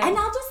want. Right. And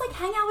I'll just like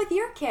hang out with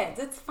your kids.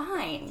 It's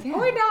fine. Yeah.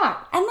 Or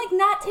not. And like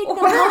not take them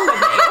home with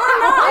me.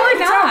 Or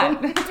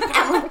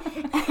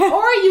not.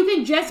 Or you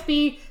can just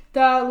be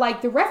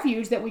the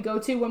refuge that we go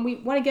to when we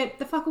want to get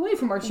the fuck away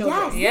from our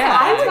children. Yes. Yeah.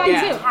 I would be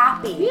too.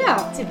 happy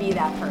to be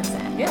that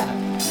person.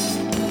 Yeah.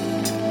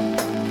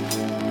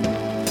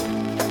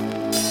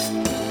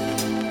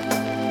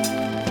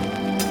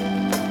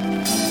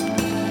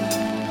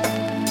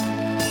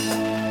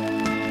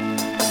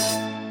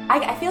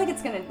 I feel like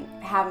it's going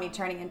to have me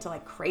turning into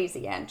like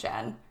crazy Aunt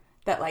Jen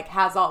that like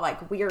has all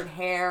like weird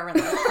hair and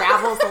like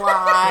travels a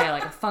lot. Yeah,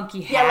 like a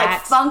funky hat. Yeah,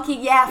 like funky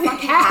hat.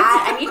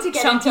 I need to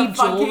get chunky into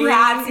funky jewelry.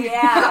 hats.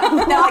 Yeah,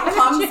 that like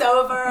comes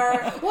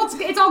over. Well,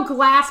 it's all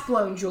glass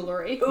blown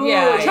jewelry. Ooh,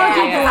 glass.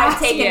 I've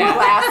taken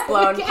glass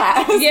blown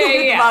classes.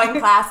 blowing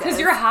classes. Because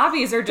your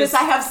hobbies are just.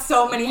 I have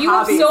so many you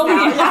hobbies. You have so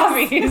now. many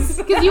hobbies.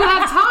 Because you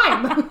have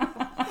time.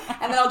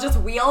 And then I'll just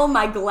wheel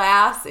my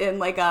glass in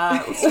like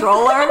a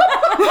stroller.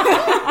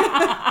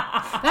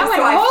 That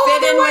so I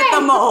fit in with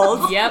the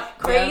mold. Yep.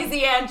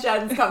 Crazy Aunt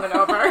Jen's coming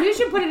over. You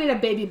should put it in a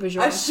baby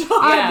bajor.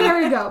 Yeah.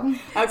 There you go.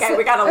 Okay,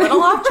 we got a little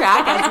off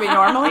track as we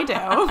normally do.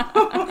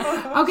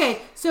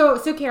 Okay, so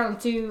Carolyn,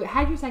 so you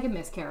had your second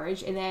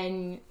miscarriage, and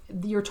then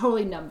you're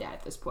totally numbed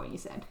at this point, you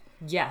said.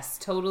 Yes,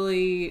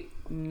 totally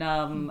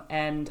numb,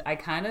 and I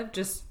kind of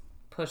just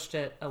pushed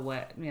it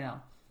away, you know.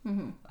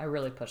 I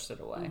really pushed it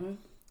away.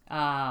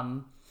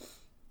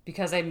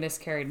 Because I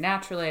miscarried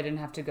naturally, I didn't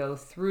have to go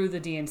through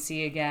the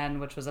D&C again,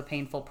 which was a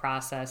painful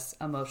process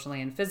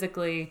emotionally and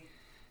physically.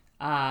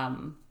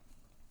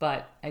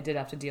 But I did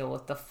have to deal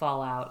with the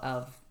fallout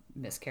of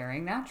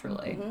miscarrying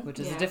naturally, which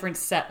is a different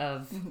set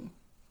of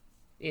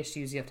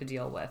issues you have to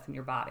deal with in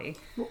your body.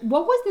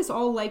 What was this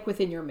all like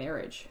within your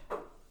marriage?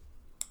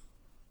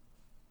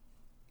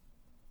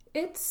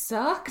 It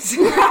sucked.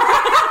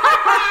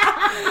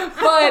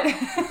 But,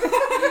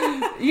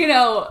 you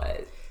know...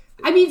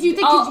 I mean, do you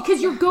think, because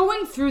you're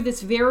going through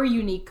this very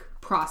unique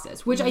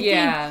process, which I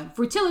think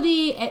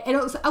fertility and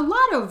a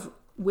lot of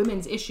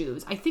women's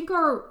issues, I think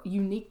are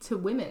unique to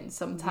women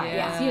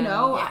sometimes, you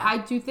know? Yeah. I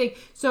do think,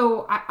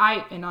 so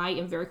I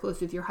am very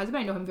close with your husband.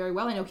 I know him very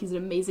well. I know he's an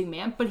amazing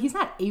man, but he's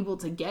not able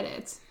to get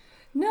it.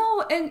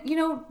 No, and, you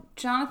know,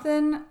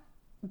 Jonathan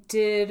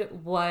did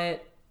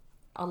what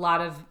a lot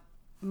of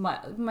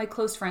my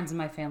close friends in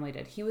my family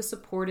did. He was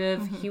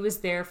supportive. He was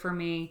there for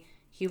me.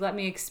 He let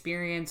me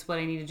experience what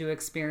I needed to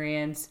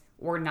experience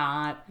or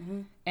not.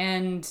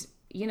 And,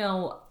 you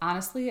know,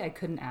 honestly, I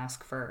couldn't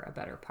ask for a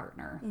better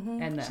partner.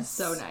 And this. Which is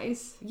so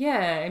nice.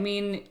 Yeah. I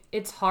mean,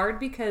 it's hard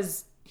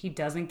because he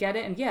doesn't get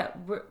it. And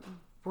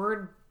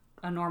we're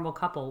a normal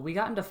couple. We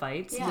got into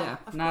fights. Yeah.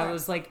 And I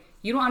was like,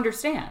 you don't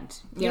understand.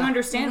 You don't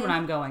understand what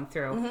I'm going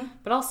through.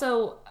 But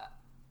also,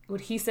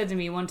 what he said to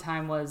me one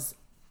time was,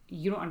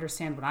 you don't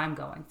understand what I'm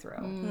going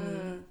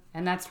through.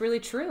 And that's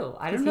really true.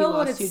 I don't know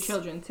what it's... He lost 2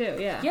 children too,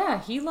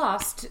 Yeah, he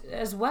lost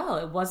as well.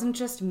 It wasn't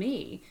just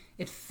me.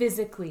 It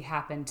physically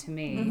happened to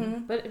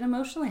me, but it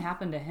emotionally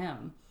happened to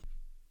him.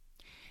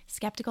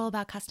 Skeptical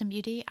about custom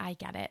beauty? I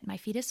get it. My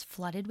feed is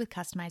flooded with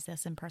customize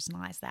this and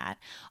personalize that,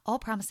 all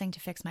promising to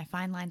fix my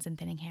fine lines and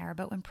thinning hair,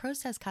 but when Prose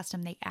says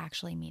custom, they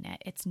actually mean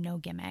it. It's no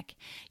gimmick.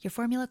 Your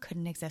formula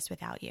couldn't exist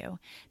without you.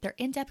 Their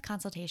in-depth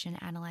consultation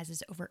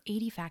analyzes over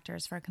 80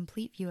 factors for a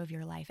complete view of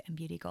your life and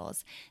beauty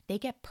goals. They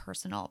get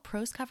personal.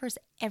 Prose covers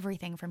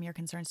everything from your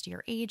concerns to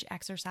your age,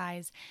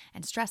 exercise,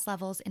 and stress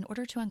levels in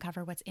order to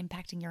uncover what's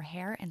impacting your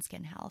hair and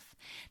skin health.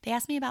 They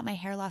asked me about my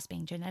hair loss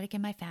being genetic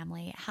in my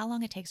family, how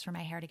long it takes for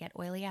my hair to get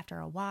oily after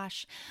a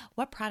wash,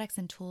 what products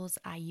and tools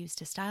I use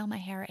to style my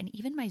hair, and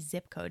even my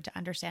zip code to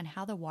understand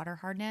how the water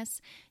hardness,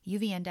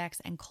 UV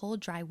index, and cold,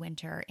 dry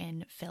winter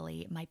in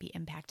Philly might be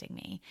impacting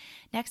me.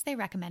 Next, they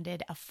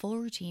recommended a full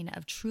routine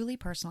of truly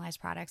personalized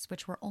products,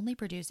 which were only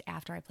produced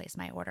after I placed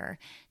my order.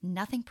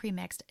 Nothing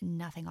pre-mixed,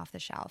 nothing off the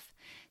shelf.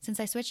 Since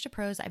I switched to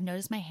Prose, I've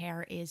noticed my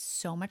hair is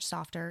so much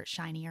softer,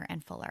 shinier,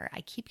 and fuller.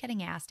 I keep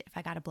getting asked if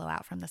I got a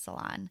blowout from the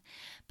salon.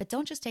 But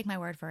don't just take my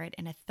word for it.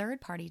 In a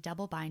third-party,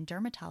 double-blind,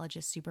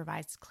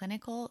 dermatologist-supervised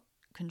clinical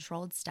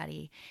controlled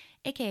study,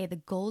 aka the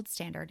gold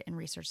standard in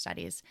research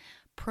studies,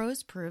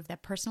 Prose prove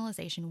that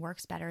personalization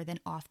works better than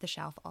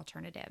off-the-shelf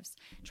alternatives.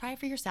 Try it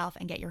for yourself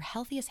and get your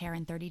healthiest hair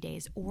in 30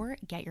 days or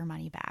get your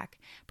money back.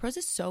 Prose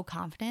is so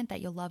confident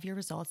that you'll love your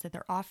results that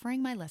they're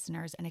offering my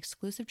listeners an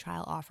exclusive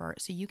trial offer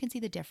so you can see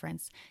the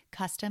difference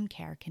custom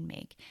care can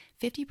make.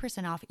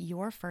 50% off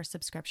your first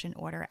subscription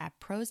order at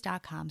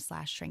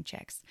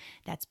prose.com/shrinkchicks.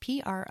 That's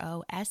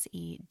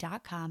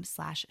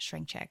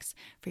prose.com/shrinkchicks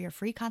for your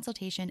free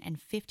consultation and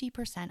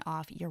 50%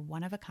 off your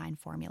one-of-a-kind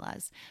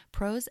formulas.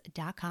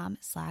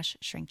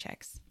 prose.com/shrinkchicks.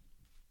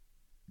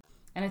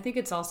 And I think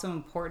it's also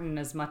important,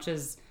 as much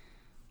as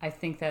I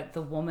think that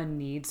the woman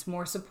needs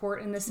more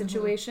support in this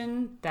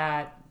situation,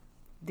 that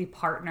the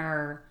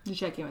partner... You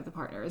check in with the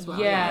partner as well.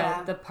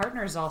 Yeah, the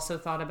partner's also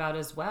thought about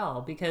as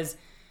well, because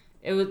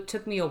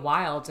took me a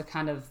while to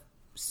kind of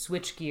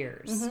switch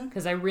gears,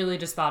 because I really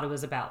just thought it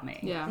was about me.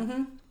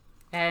 Yeah.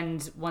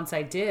 And once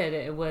I did,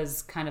 it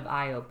was kind of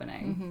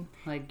eye-opening.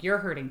 Like, you're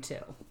hurting too.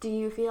 Do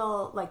you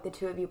feel like the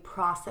two of you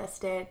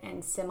processed it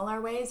in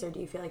similar ways, or do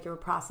you feel like you were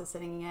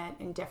processing it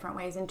in different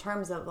ways in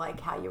terms of like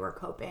how you were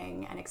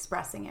coping and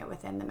expressing it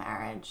within the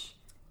marriage?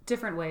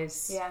 Different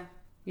ways. Yeah.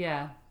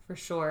 Yeah, for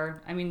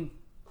sure. I mean,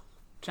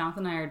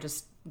 Jonathan and I are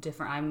just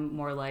different. I'm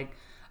more like,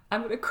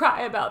 I'm going to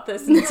cry about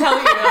this and tell you,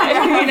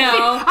 you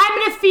know. I'm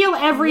going to feel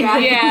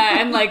everything.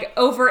 Yeah, and like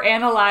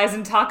overanalyze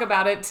and talk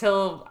about it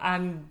till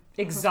I'm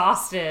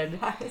exhausted.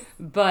 Yes.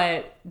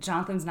 But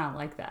Jonathan's not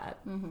like that.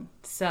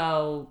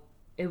 So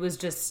it was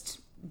just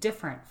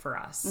different for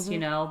us, you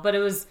know. But it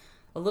was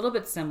a little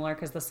bit similar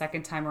because the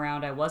second time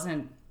around I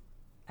wasn't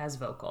as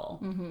vocal.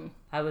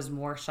 I was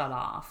more shut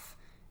off.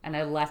 And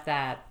I let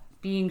that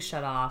being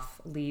shut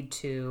off lead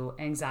to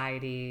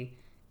anxiety,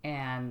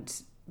 and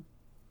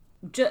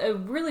it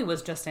really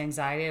was just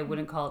anxiety. I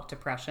wouldn't call it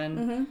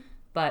depression,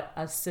 but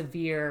a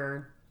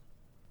severe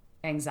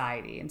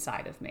anxiety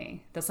inside of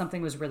me that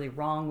something was really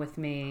wrong with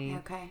me.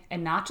 Okay.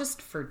 And not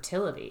just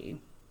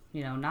fertility,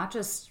 you know, not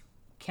just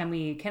can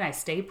I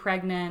stay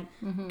pregnant?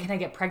 Can I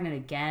get pregnant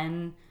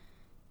again?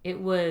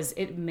 It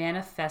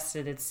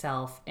manifested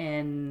itself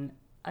in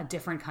a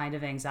different kind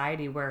of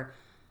anxiety where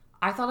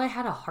I thought I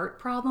had a heart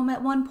problem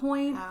at one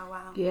point. Oh,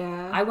 wow.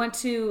 Yeah. I went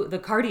to the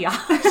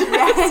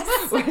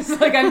cardiologist. Where it's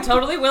like, I'm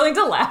totally willing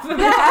to laugh about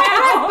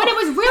it. But it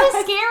was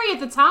really scary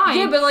at the time.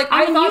 Yeah, but like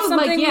I thought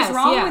something was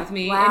wrong with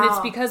me. Wow. And it's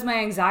because my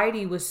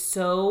anxiety was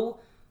so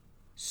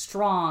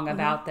strong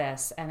about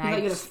this. And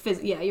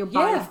your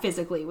body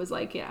physically was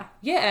like, Yeah,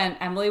 and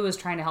Emily was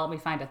trying to help me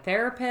find a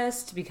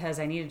therapist because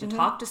I needed to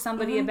talk to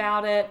somebody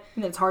about it.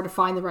 And it's hard to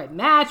find the right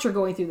match or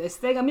going through this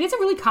thing. I mean, it's a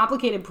really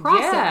complicated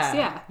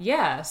process.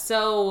 Yeah.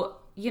 So,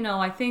 you know,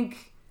 I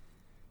think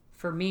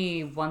for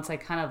me, once I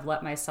kind of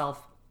let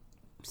myself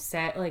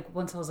say, like,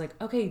 once I was like,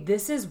 okay,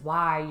 this is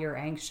why you're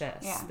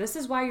anxious. Yeah. This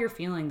is why you're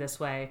feeling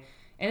this way.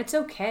 And it's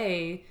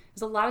okay.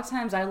 Because a lot of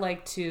times I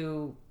like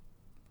to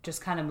just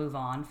kind of move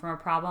on from a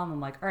problem. I'm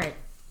like, all right,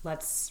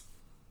 let's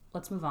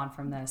move on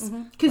from this.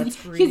 Because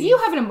you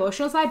have an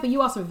emotional side, but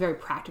you also have a very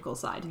practical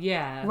side.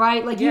 Yeah.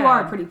 Right? Like, you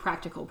are a pretty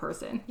practical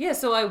person. Yeah,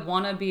 so I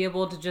want to be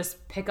able to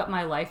just pick up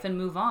my life and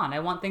move on. I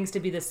want things to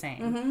be the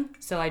same.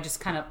 So I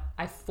just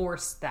I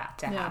forced that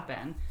to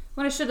happen.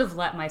 When I should have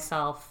let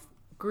myself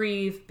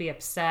grieve, be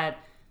upset,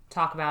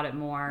 talk about it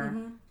more,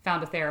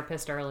 found a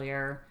therapist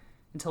earlier,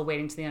 until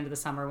waiting to the end of the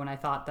summer when I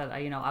thought that,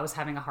 I was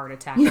having a heart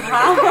attack.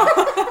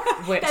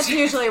 That's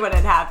usually when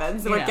it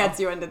happens, what gets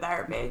you into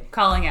therapy.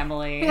 Calling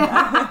Emily.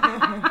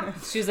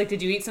 She was like,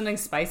 did you eat something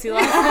spicy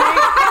last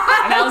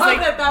night? And I was like,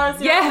 that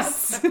was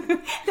yes.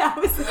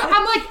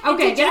 I'm like,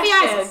 okay, gonna be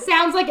honest,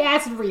 sounds like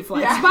acid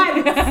reflux,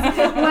 but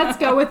let's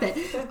go with it.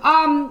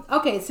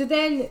 Okay, so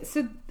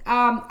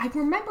I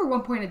remember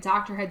one point a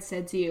doctor had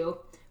said to you,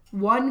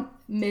 1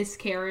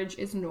 miscarriage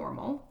is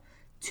normal.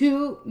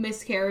 2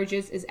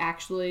 miscarriages is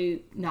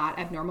actually not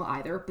abnormal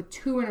either, but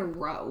 2 in a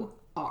row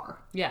are.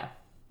 Yeah.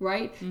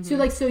 Right?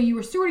 So you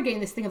were sort of getting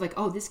this thing of like,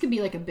 oh, this could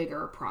be like a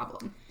bigger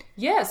problem.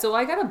 Yeah, so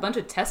I got a bunch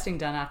of testing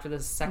done after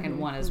the second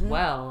one as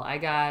well. I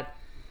got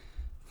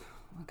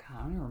oh God,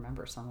 I don't even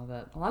remember some of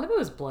it. A lot of it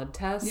was blood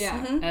tests.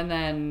 Yeah. And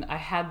then I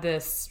had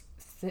this,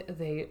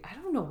 I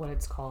don't know what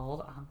it's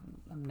called.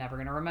 I'm never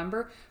going to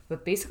remember.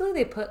 But basically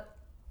they put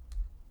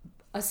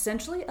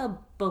essentially a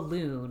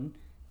balloon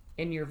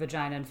in your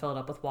vagina and fill it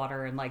up with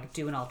water and like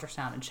do an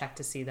ultrasound and check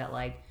to see that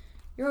like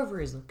your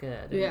ovaries look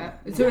good. Yeah.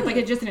 So it's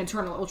like just an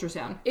internal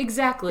ultrasound.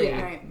 Exactly.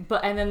 Yeah. Right.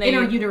 But and then they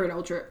intrauterine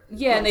ultrasound.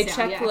 Yeah, and they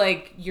check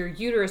like your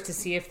uterus to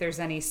see if there's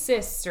any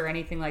cysts or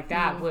anything like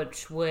that,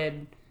 which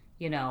would,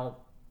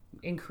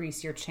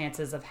 increase your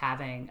chances of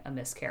having a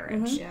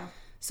miscarriage. Yeah.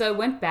 So I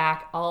went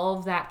back, all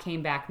of that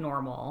came back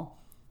normal.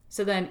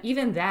 So then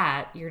even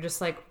that, you're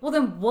just like, well,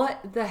 then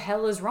what the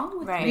hell is wrong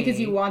with me? Because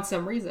you want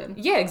some reason.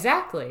 Yeah,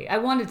 exactly. I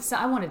wanted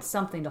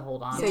something to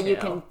hold on to. So you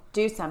can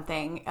do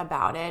something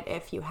about it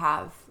if you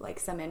have like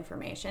some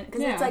information.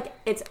 Because it's like,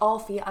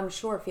 I'm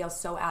sure feels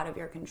so out of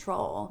your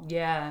control.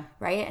 Yeah.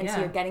 Right? And so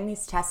you're getting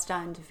these tests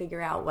done to figure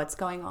out what's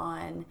going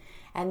on.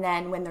 And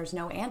then when there's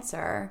no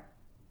answer,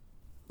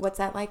 what's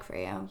that like for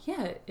you?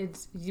 Yeah,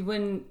 it's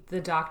when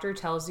the doctor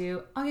tells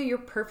you, oh yeah, you're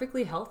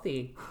perfectly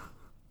healthy.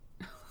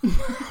 So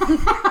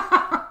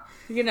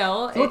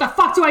what the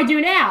fuck do I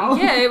do now?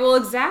 Yeah, well,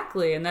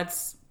 exactly. And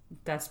that's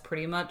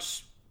pretty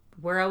much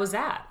where I was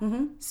at.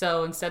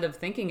 So instead of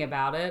thinking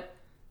about it,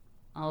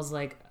 I was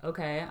like,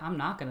 okay, I'm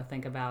not going to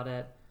think about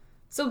it.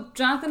 So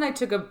Jonathan and I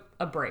took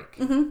a break,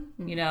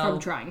 From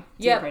trying.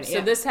 Yeah. So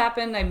this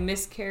happened. I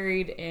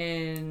miscarried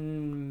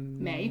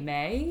in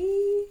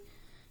May,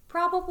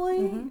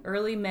 probably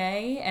early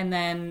May. And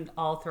then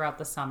all throughout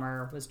the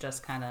summer was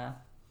just kind of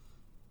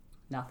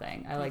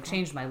nothing. I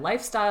changed my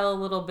lifestyle a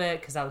little bit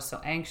because I was so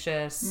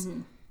anxious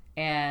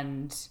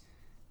and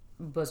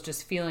was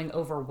just feeling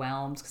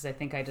overwhelmed because I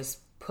think I just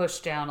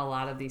pushed down a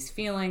lot of these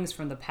feelings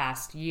from the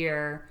past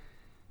year.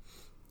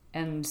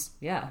 And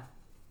yeah.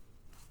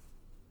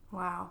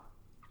 Wow.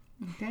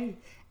 Okay.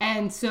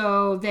 And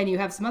so then you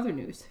have some other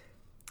news.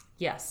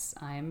 Yes,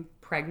 I'm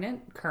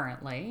pregnant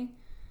currently.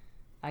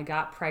 I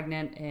got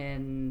pregnant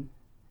in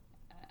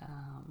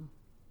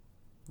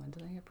when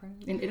did I get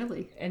pregnant? In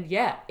Italy. And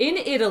in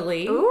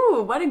Italy.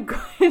 Ooh, what a good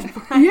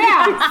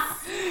Yeah.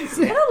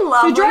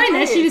 So during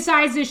this, she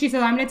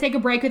says, I'm going to take a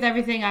break with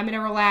everything. I'm going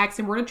to relax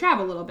and we're going to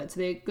travel a little bit.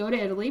 So they go to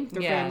Italy with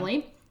their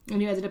family.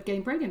 And you ended up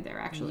getting pregnant there,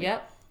 actually.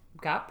 Yep.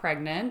 Got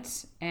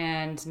pregnant.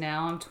 And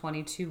now I'm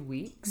 22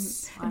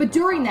 weeks. But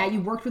during that,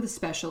 you worked with a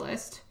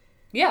specialist.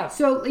 Yeah.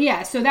 So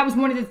that was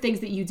one of the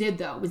things that you did,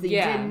 though, was that you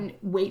didn't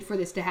wait for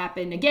this to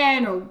happen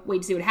again or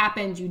wait to see what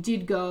happened. You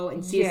did go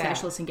and see a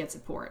specialist and get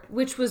support.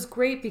 Which was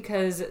great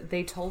because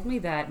they told me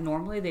that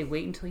normally they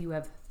wait until you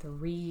have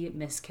 3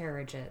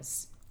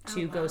 miscarriages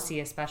to go see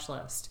a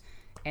specialist.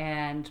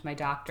 And my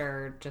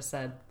doctor just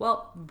said,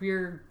 well,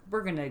 we're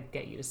going to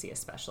get you to see a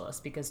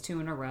specialist because 2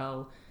 in a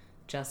row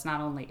just not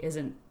only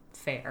isn't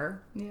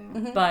fair,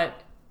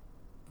 but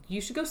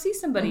you should go see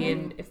somebody.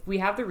 And if we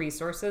have the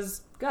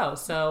resources, go.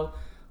 So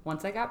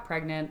once I got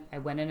pregnant, I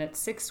went in at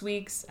 6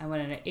 weeks. I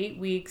went in at 8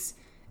 weeks.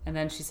 And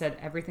then she said,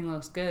 everything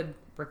looks good.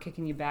 We're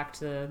kicking you back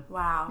to...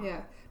 Wow.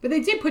 Yeah. But they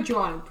did put you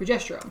on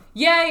progesterone.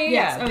 Yeah.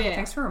 Yes. Oh, yeah.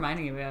 Thanks for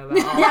reminding me about all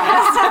that.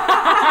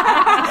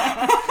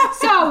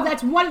 So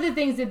that's one of the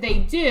things that they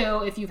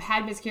do if you've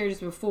had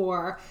miscarriages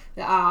before,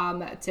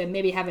 to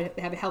maybe have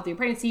a healthier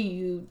pregnancy,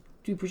 you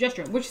do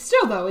progesterone. Which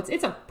still, though,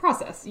 it's a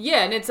process.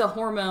 Yeah, and it's a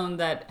hormone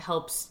that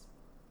helps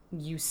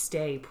you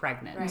stay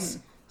pregnant. Right.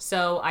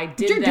 So I did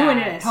but you're that. doing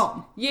it at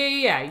home.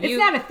 Yeah. It's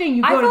not a thing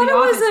you go to the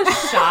office. I thought it was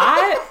a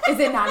shot. Is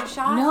it not a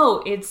shot?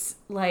 No, it's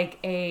like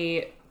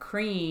a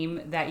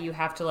cream that you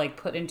have to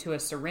put into a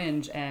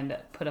syringe and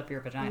put up your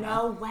vagina.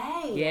 No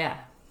way. Yeah.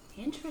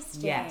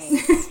 Interesting.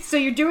 Yes. So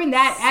you're doing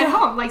that at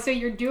home. So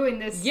you're doing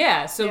this.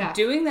 Yeah, so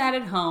doing that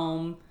at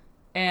home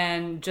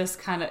and just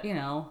kind of,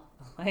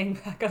 laying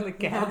back on the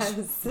couch,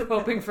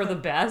 hoping for the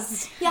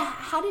best. Yeah,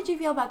 how did you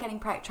feel about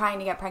trying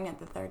to get pregnant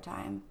the 3rd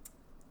time?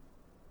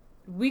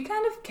 We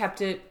kind of kept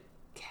it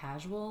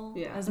casual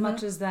as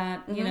much as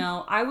that.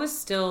 I was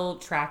still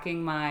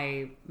tracking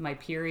my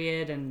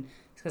period and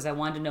because I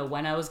wanted to know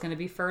when I was going to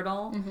be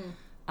fertile.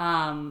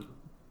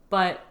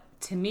 But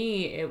to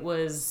me, it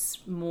was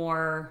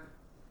more,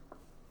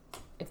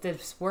 if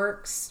this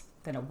works,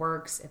 then it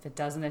works. If it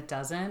doesn't, it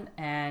doesn't.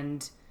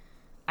 And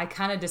I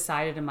kind of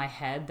decided in my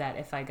head that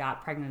if I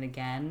got pregnant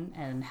again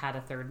and had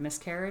a 3rd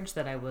miscarriage,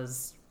 that I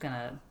was going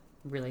to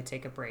really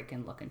take a break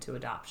and look into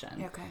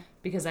adoption. Okay.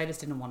 Because I just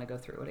didn't want to go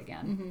through it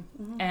again.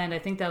 And I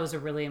think that was a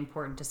really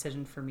important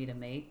decision for me to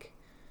make.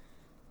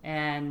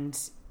 And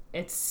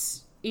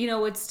it's,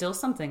 it's still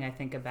something I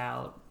think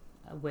about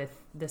with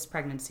this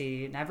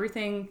pregnancy. And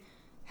everything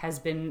has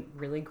been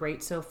really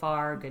great so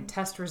far. Good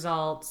test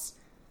results.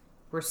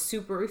 We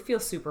feel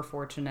super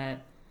fortunate.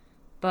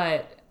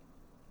 But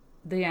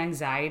the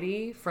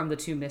anxiety from the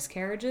 2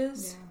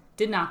 miscarriages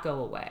did not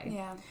go away.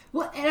 Yeah.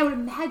 Well, and I would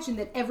imagine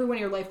that everyone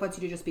in your life wants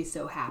you to just be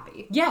so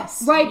happy.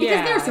 Yes. Right?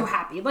 Because they're so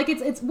happy.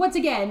 It's once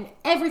again,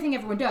 everything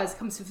everyone does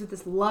comes from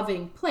this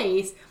loving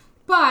place.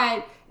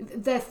 But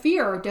the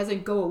fear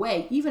doesn't go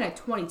away even at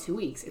 22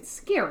 weeks. It's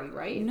scary,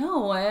 right?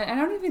 No, I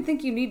don't even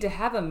think you need to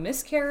have a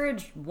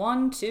miscarriage,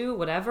 1, 2,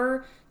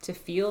 whatever, to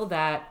feel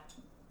that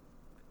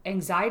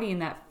anxiety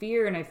and that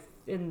fear.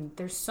 And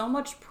there's so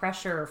much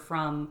pressure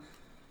from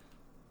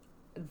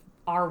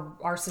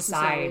our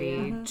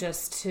society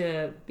just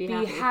to be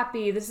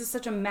happy. This is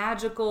such a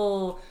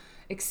magical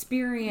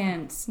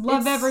experience.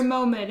 Love every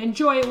moment.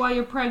 Enjoy it while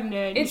you're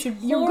pregnant.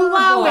 You're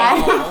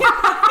glowing.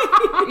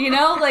 You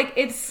know, like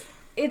it's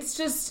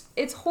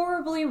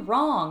horribly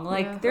wrong.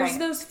 Like there's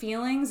those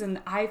feelings, and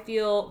I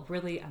feel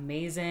really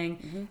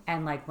amazing.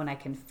 And like when I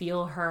can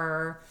feel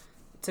her,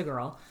 it's a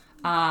girl.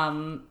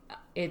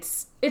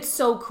 It's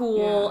so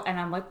cool, and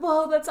I'm like,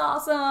 whoa, that's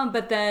awesome.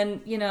 But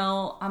then, you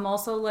know, I'm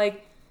also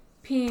like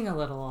peeing a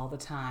little all the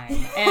time,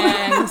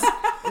 and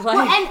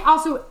and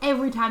also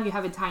every time you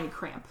have a tiny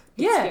cramp,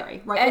 it's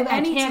scary, right? At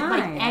any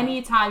time.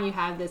 Any time you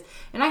have this,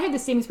 and I had the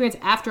same experience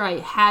after I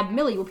had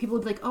Millie, where people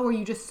would be like, "Oh, are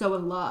you just so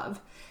in love?"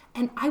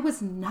 And I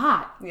was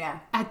not.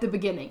 At the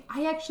beginning,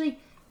 I actually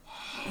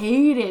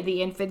hated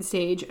the infant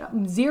stage.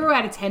 0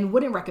 out of 10,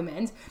 wouldn't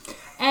recommend.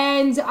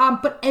 And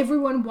but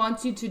everyone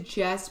wants you to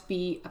just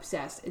be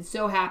obsessed and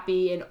so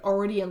happy and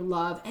already in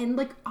love. And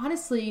like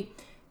honestly,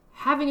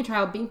 having a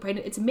child, being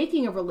pregnant, it's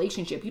making a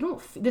relationship. You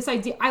don't, this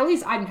idea, at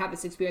least I didn't have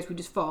this experience, we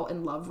just fall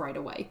in love right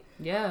away.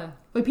 Yeah.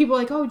 Like people are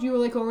like, oh, do you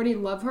like already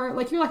love her?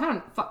 Like you're like, I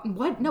don't,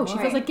 what? No, she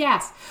feels like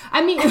gas.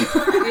 I mean.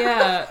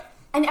 Yeah.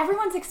 And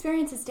everyone's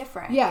experience is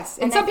different. Yes.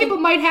 And some people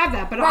might have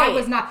that, but I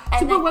was not.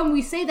 So, but when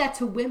we say that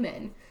to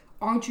women,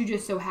 aren't you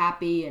just so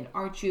happy and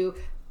aren't you,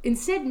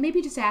 instead,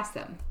 maybe just ask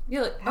them.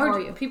 Yeah, like, how are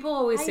you? People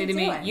always say to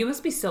me, you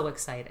must be so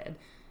excited.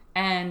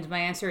 And my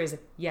answer is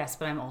yes,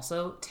 but I'm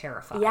also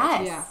terrified.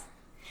 Yes. Yeah.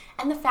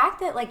 And the fact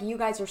that like you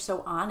guys are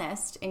so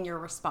honest in your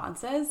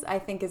responses, I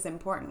think is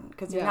important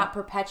because you're not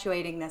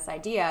perpetuating this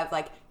idea of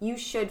like you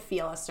should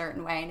feel a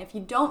certain way, and if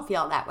you don't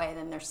feel that way,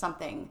 then there's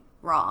something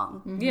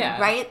wrong. Mm-hmm. Yeah.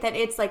 Right? That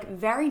it's like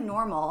very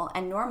normal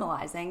and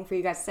normalizing for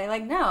you guys to say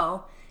like,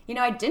 no, you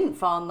know, I didn't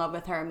fall in love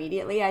with her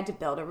immediately. I had to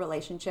build a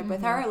relationship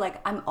with her. Like,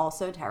 I'm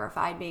also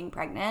terrified being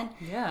pregnant.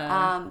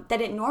 Yeah.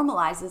 That it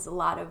normalizes a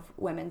lot of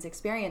women's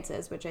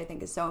experiences, which I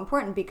think is so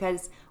important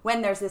because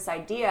when there's this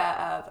idea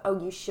of,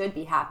 oh, you should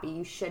be happy,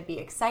 you should be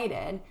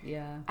excited.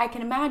 Yeah. I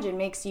can imagine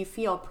makes you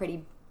feel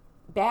pretty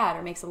bad,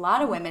 or makes a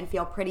lot of women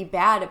feel pretty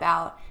bad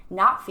about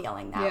not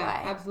feeling that way.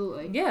 Yeah,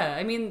 absolutely. Yeah,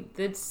 I mean,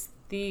 it's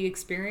the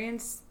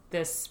experience,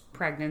 this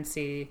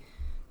pregnancy,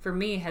 for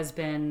me has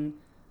been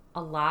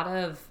a lot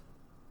of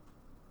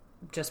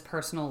just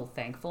personal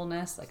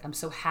thankfulness. Like, I'm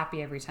so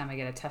happy every time I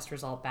get a test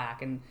result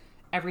back and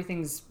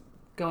everything's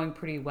going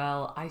pretty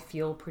well. I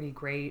feel pretty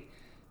great.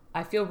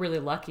 I feel really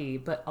lucky,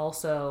 but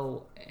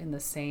also in the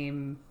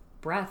same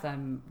breath,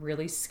 I'm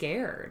really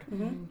scared.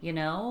 Mm-hmm. You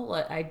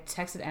know, I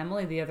texted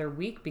Emily the other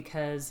week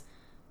because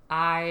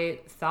I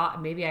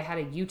thought maybe I had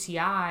a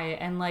UTI,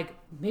 and like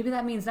maybe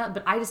that means that,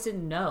 but I just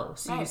didn't know.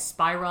 So you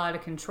spiral out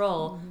of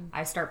control. Mm-hmm.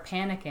 I start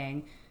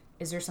panicking.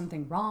 Is there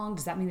something wrong?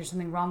 Does that mean there's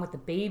something wrong with the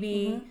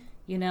baby? Mm-hmm.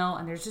 You know,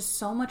 and there's just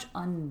so much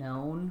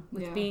unknown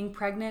with being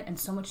pregnant and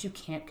so much you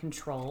can't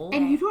control.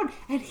 And you don't,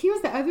 and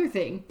here's the other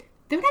thing.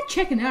 They're not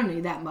checking out on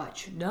you that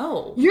much.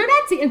 No. You're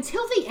not,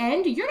 until the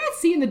end, you're not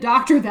seeing the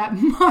doctor that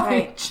much.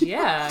 Right.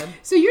 Yeah.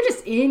 So you're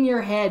just in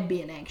your head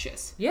being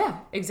anxious. Yeah,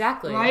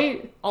 exactly.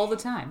 Right? All the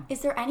time.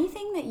 Is there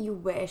anything that you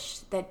wish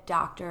that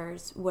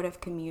doctors would have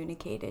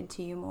communicated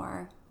to you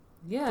more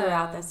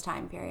throughout this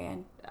time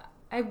period?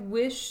 I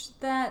wish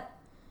that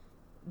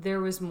there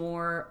was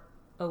more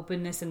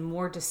openness and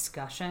more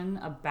discussion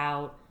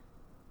about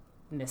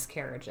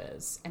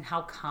miscarriages and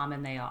how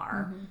common they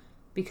are. Mm-hmm.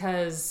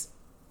 Because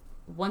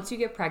once you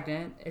get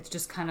pregnant, it's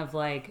just kind of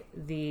like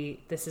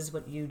this is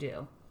what you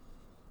do.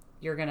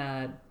 You're going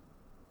to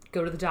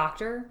go to the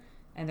doctor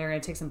and they're going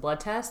to take some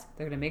blood tests.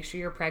 They're going to make sure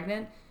you're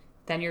pregnant.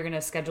 Then you're going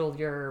to schedule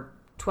your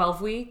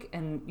 12-week.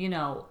 And, you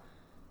know,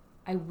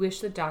 I wish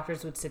that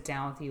doctors would sit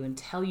down with you and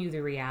tell you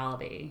the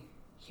reality.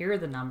 Here are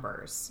the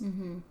numbers.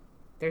 Mm-hmm.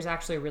 There's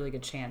actually a really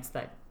good chance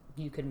that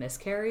you could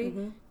miscarry.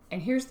 Mm-hmm.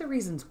 And here's the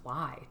reasons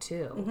why,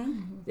 too.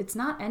 Mm-hmm. It's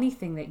not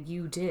anything that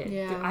you did.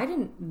 Yeah. I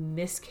didn't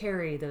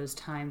miscarry those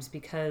times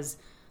because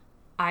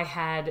I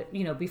had,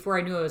 you know, before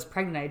I knew I was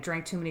pregnant, I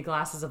drank too many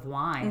glasses of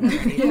wine.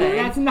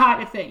 That's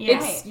not a thing.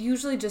 Yeah. It's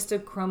usually just a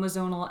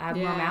chromosomal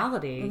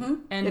abnormality. Yeah. Mm-hmm.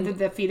 And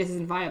the fetus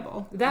isn't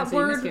viable. That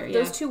word,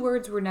 those two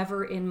words were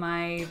never in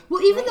my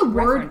even the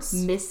reference.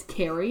 Word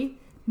miscarry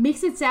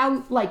makes it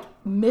sound like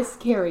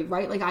miscarry,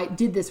 right? Like I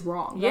did this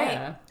wrong.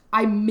 Yeah. Right?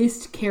 I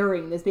missed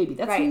carrying this baby.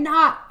 That's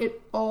not at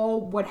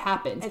all what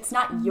happened. It's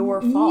not your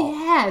fault.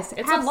 Yes.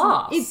 It's absolutely a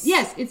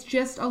loss. It's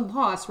just a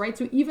loss, right?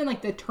 So even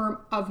like the term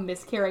of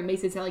miscarrying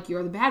makes it sound like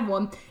you're the bad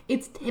one.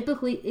 It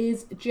typically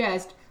is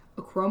just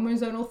a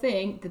chromosomal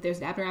thing that there's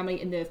an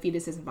abnormality and the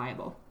fetus isn't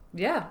viable.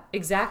 Yeah,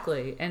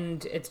 exactly.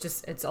 And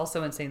it's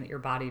also insane that your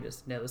body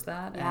just knows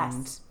that. Yes.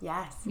 And,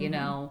 yes. You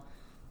know,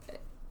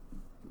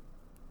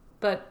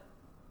 but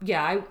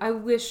yeah, I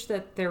wish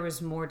that there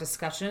was more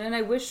discussion, and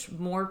I wish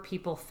more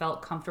people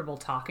felt comfortable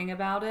talking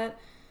about it.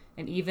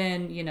 And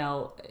even, you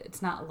know,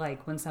 it's not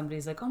like when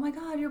somebody's like, oh my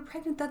God, you're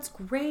pregnant, that's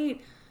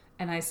great.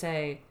 And I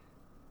say,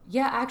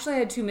 yeah, actually I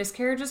had 2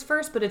 miscarriages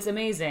first, but it's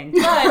amazing.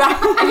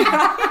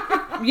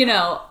 But, you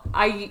know,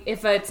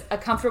 if it's a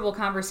comfortable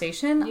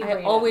conversation,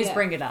 I always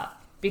bring it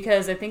up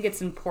because I think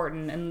it's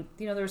important. And,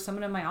 you know, there was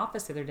someone in my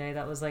office the other day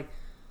that was like,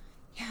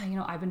 yeah, you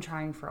know, I've been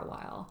trying for a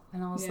while.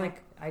 And I was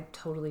like, I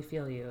totally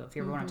feel you. If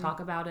you ever want to talk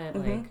about it,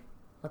 like,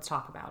 let's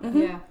talk about it.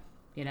 Yeah.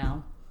 You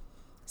know?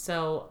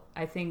 So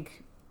I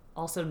think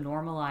also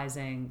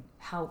normalizing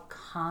how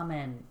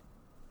common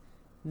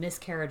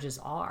miscarriages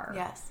are.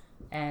 Yes.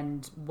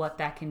 And what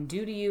that can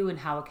do to you and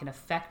how it can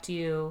affect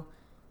you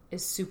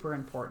is super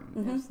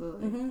important.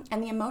 Absolutely.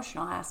 And the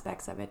emotional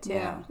aspects of it too.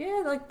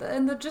 Yeah, like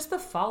just the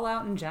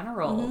fallout in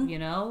general, you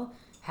know,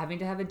 having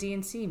to have a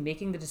D&C,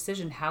 making the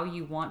decision how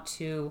you want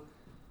to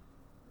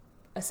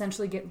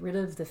essentially get rid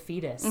of the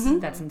fetus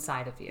that's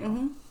inside of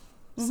you.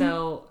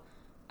 So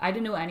I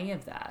didn't know any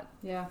of that.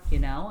 Yeah. You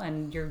know,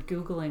 and you're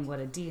Googling what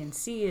a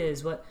D&C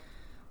is, what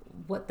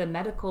the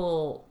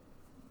medical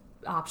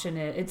option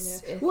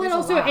is. It's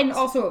and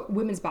also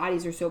women's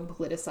bodies are so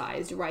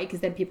politicized, right? Because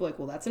then people are like,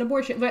 well, that's an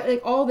abortion, but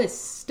like all this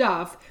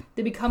stuff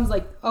that becomes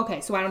like, okay,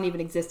 so I don't even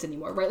exist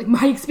anymore, right? Like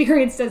my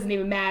experience doesn't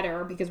even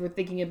matter because we're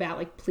thinking about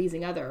like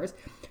pleasing others.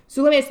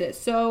 So let me ask this: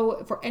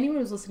 so for anyone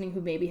who's listening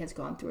who maybe has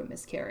gone through a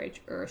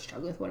miscarriage or is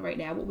struggling with one right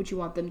now, what would you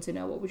want them to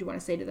know? What would you want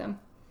to say to them?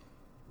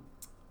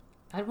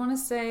 I'd want to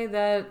say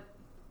that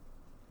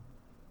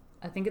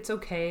I think it's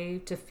okay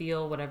to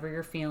feel whatever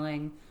you're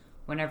feeling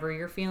whenever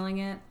you're feeling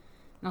it.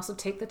 And also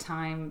take the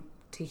time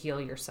to heal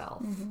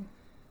yourself.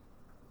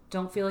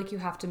 Don't feel like you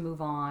have to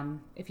move on.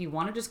 If you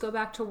want to just go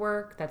back to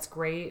work, that's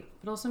great.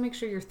 But also make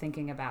sure you're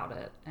thinking about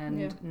it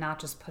and not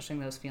just pushing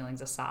those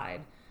feelings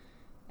aside.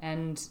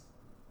 And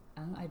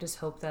I just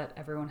hope that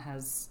everyone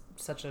has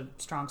such a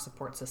strong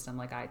support system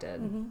like I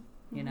did,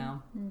 you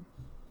know?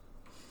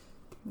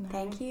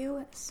 Thank you so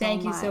much.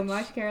 Thank you so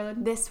much,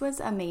 Carolyn. This was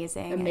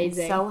amazing.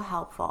 Amazing. And so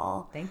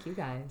helpful. Thank you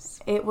guys.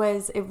 It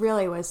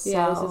really was so.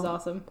 Yeah, this is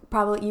awesome.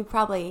 You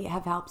probably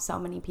have helped so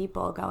many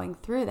people going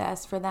through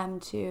this for them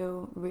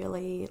to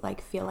really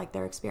like feel like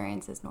their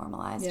experience is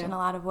normalized in a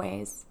lot of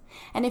ways.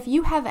 And if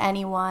you have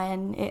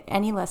anyone,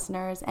 any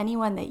listeners,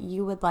 anyone that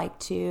you would like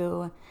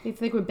to you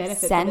think would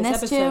benefit send from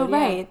this episode, to,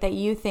 right, that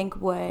you think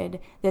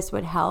this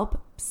would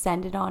help,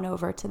 send it on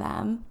over to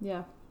them.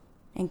 Yeah.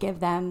 And give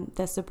them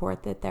the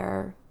support that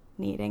they're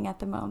needing at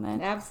the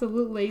moment.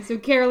 Absolutely. So,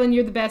 Carolyn,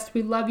 you're the best.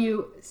 We love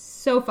you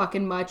so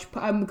fucking much.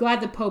 I'm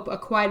glad the Pope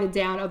quieted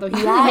down, although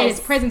he made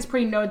his presence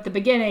pretty known at the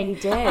beginning. He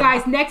did.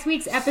 Guys, next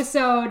week's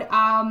episode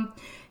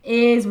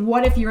is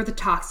what if you're the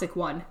toxic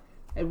one?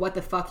 And what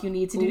the fuck you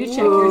need to do to check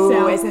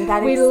yourself. Isn't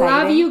that we exciting?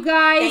 Love you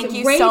guys. Thank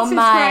you Rate, so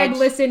subscribe, much.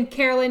 Listen.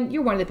 Carolyn,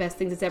 you're one of the best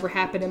things that's ever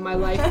happened in my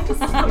life. We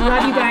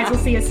love you guys. We'll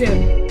see you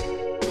soon.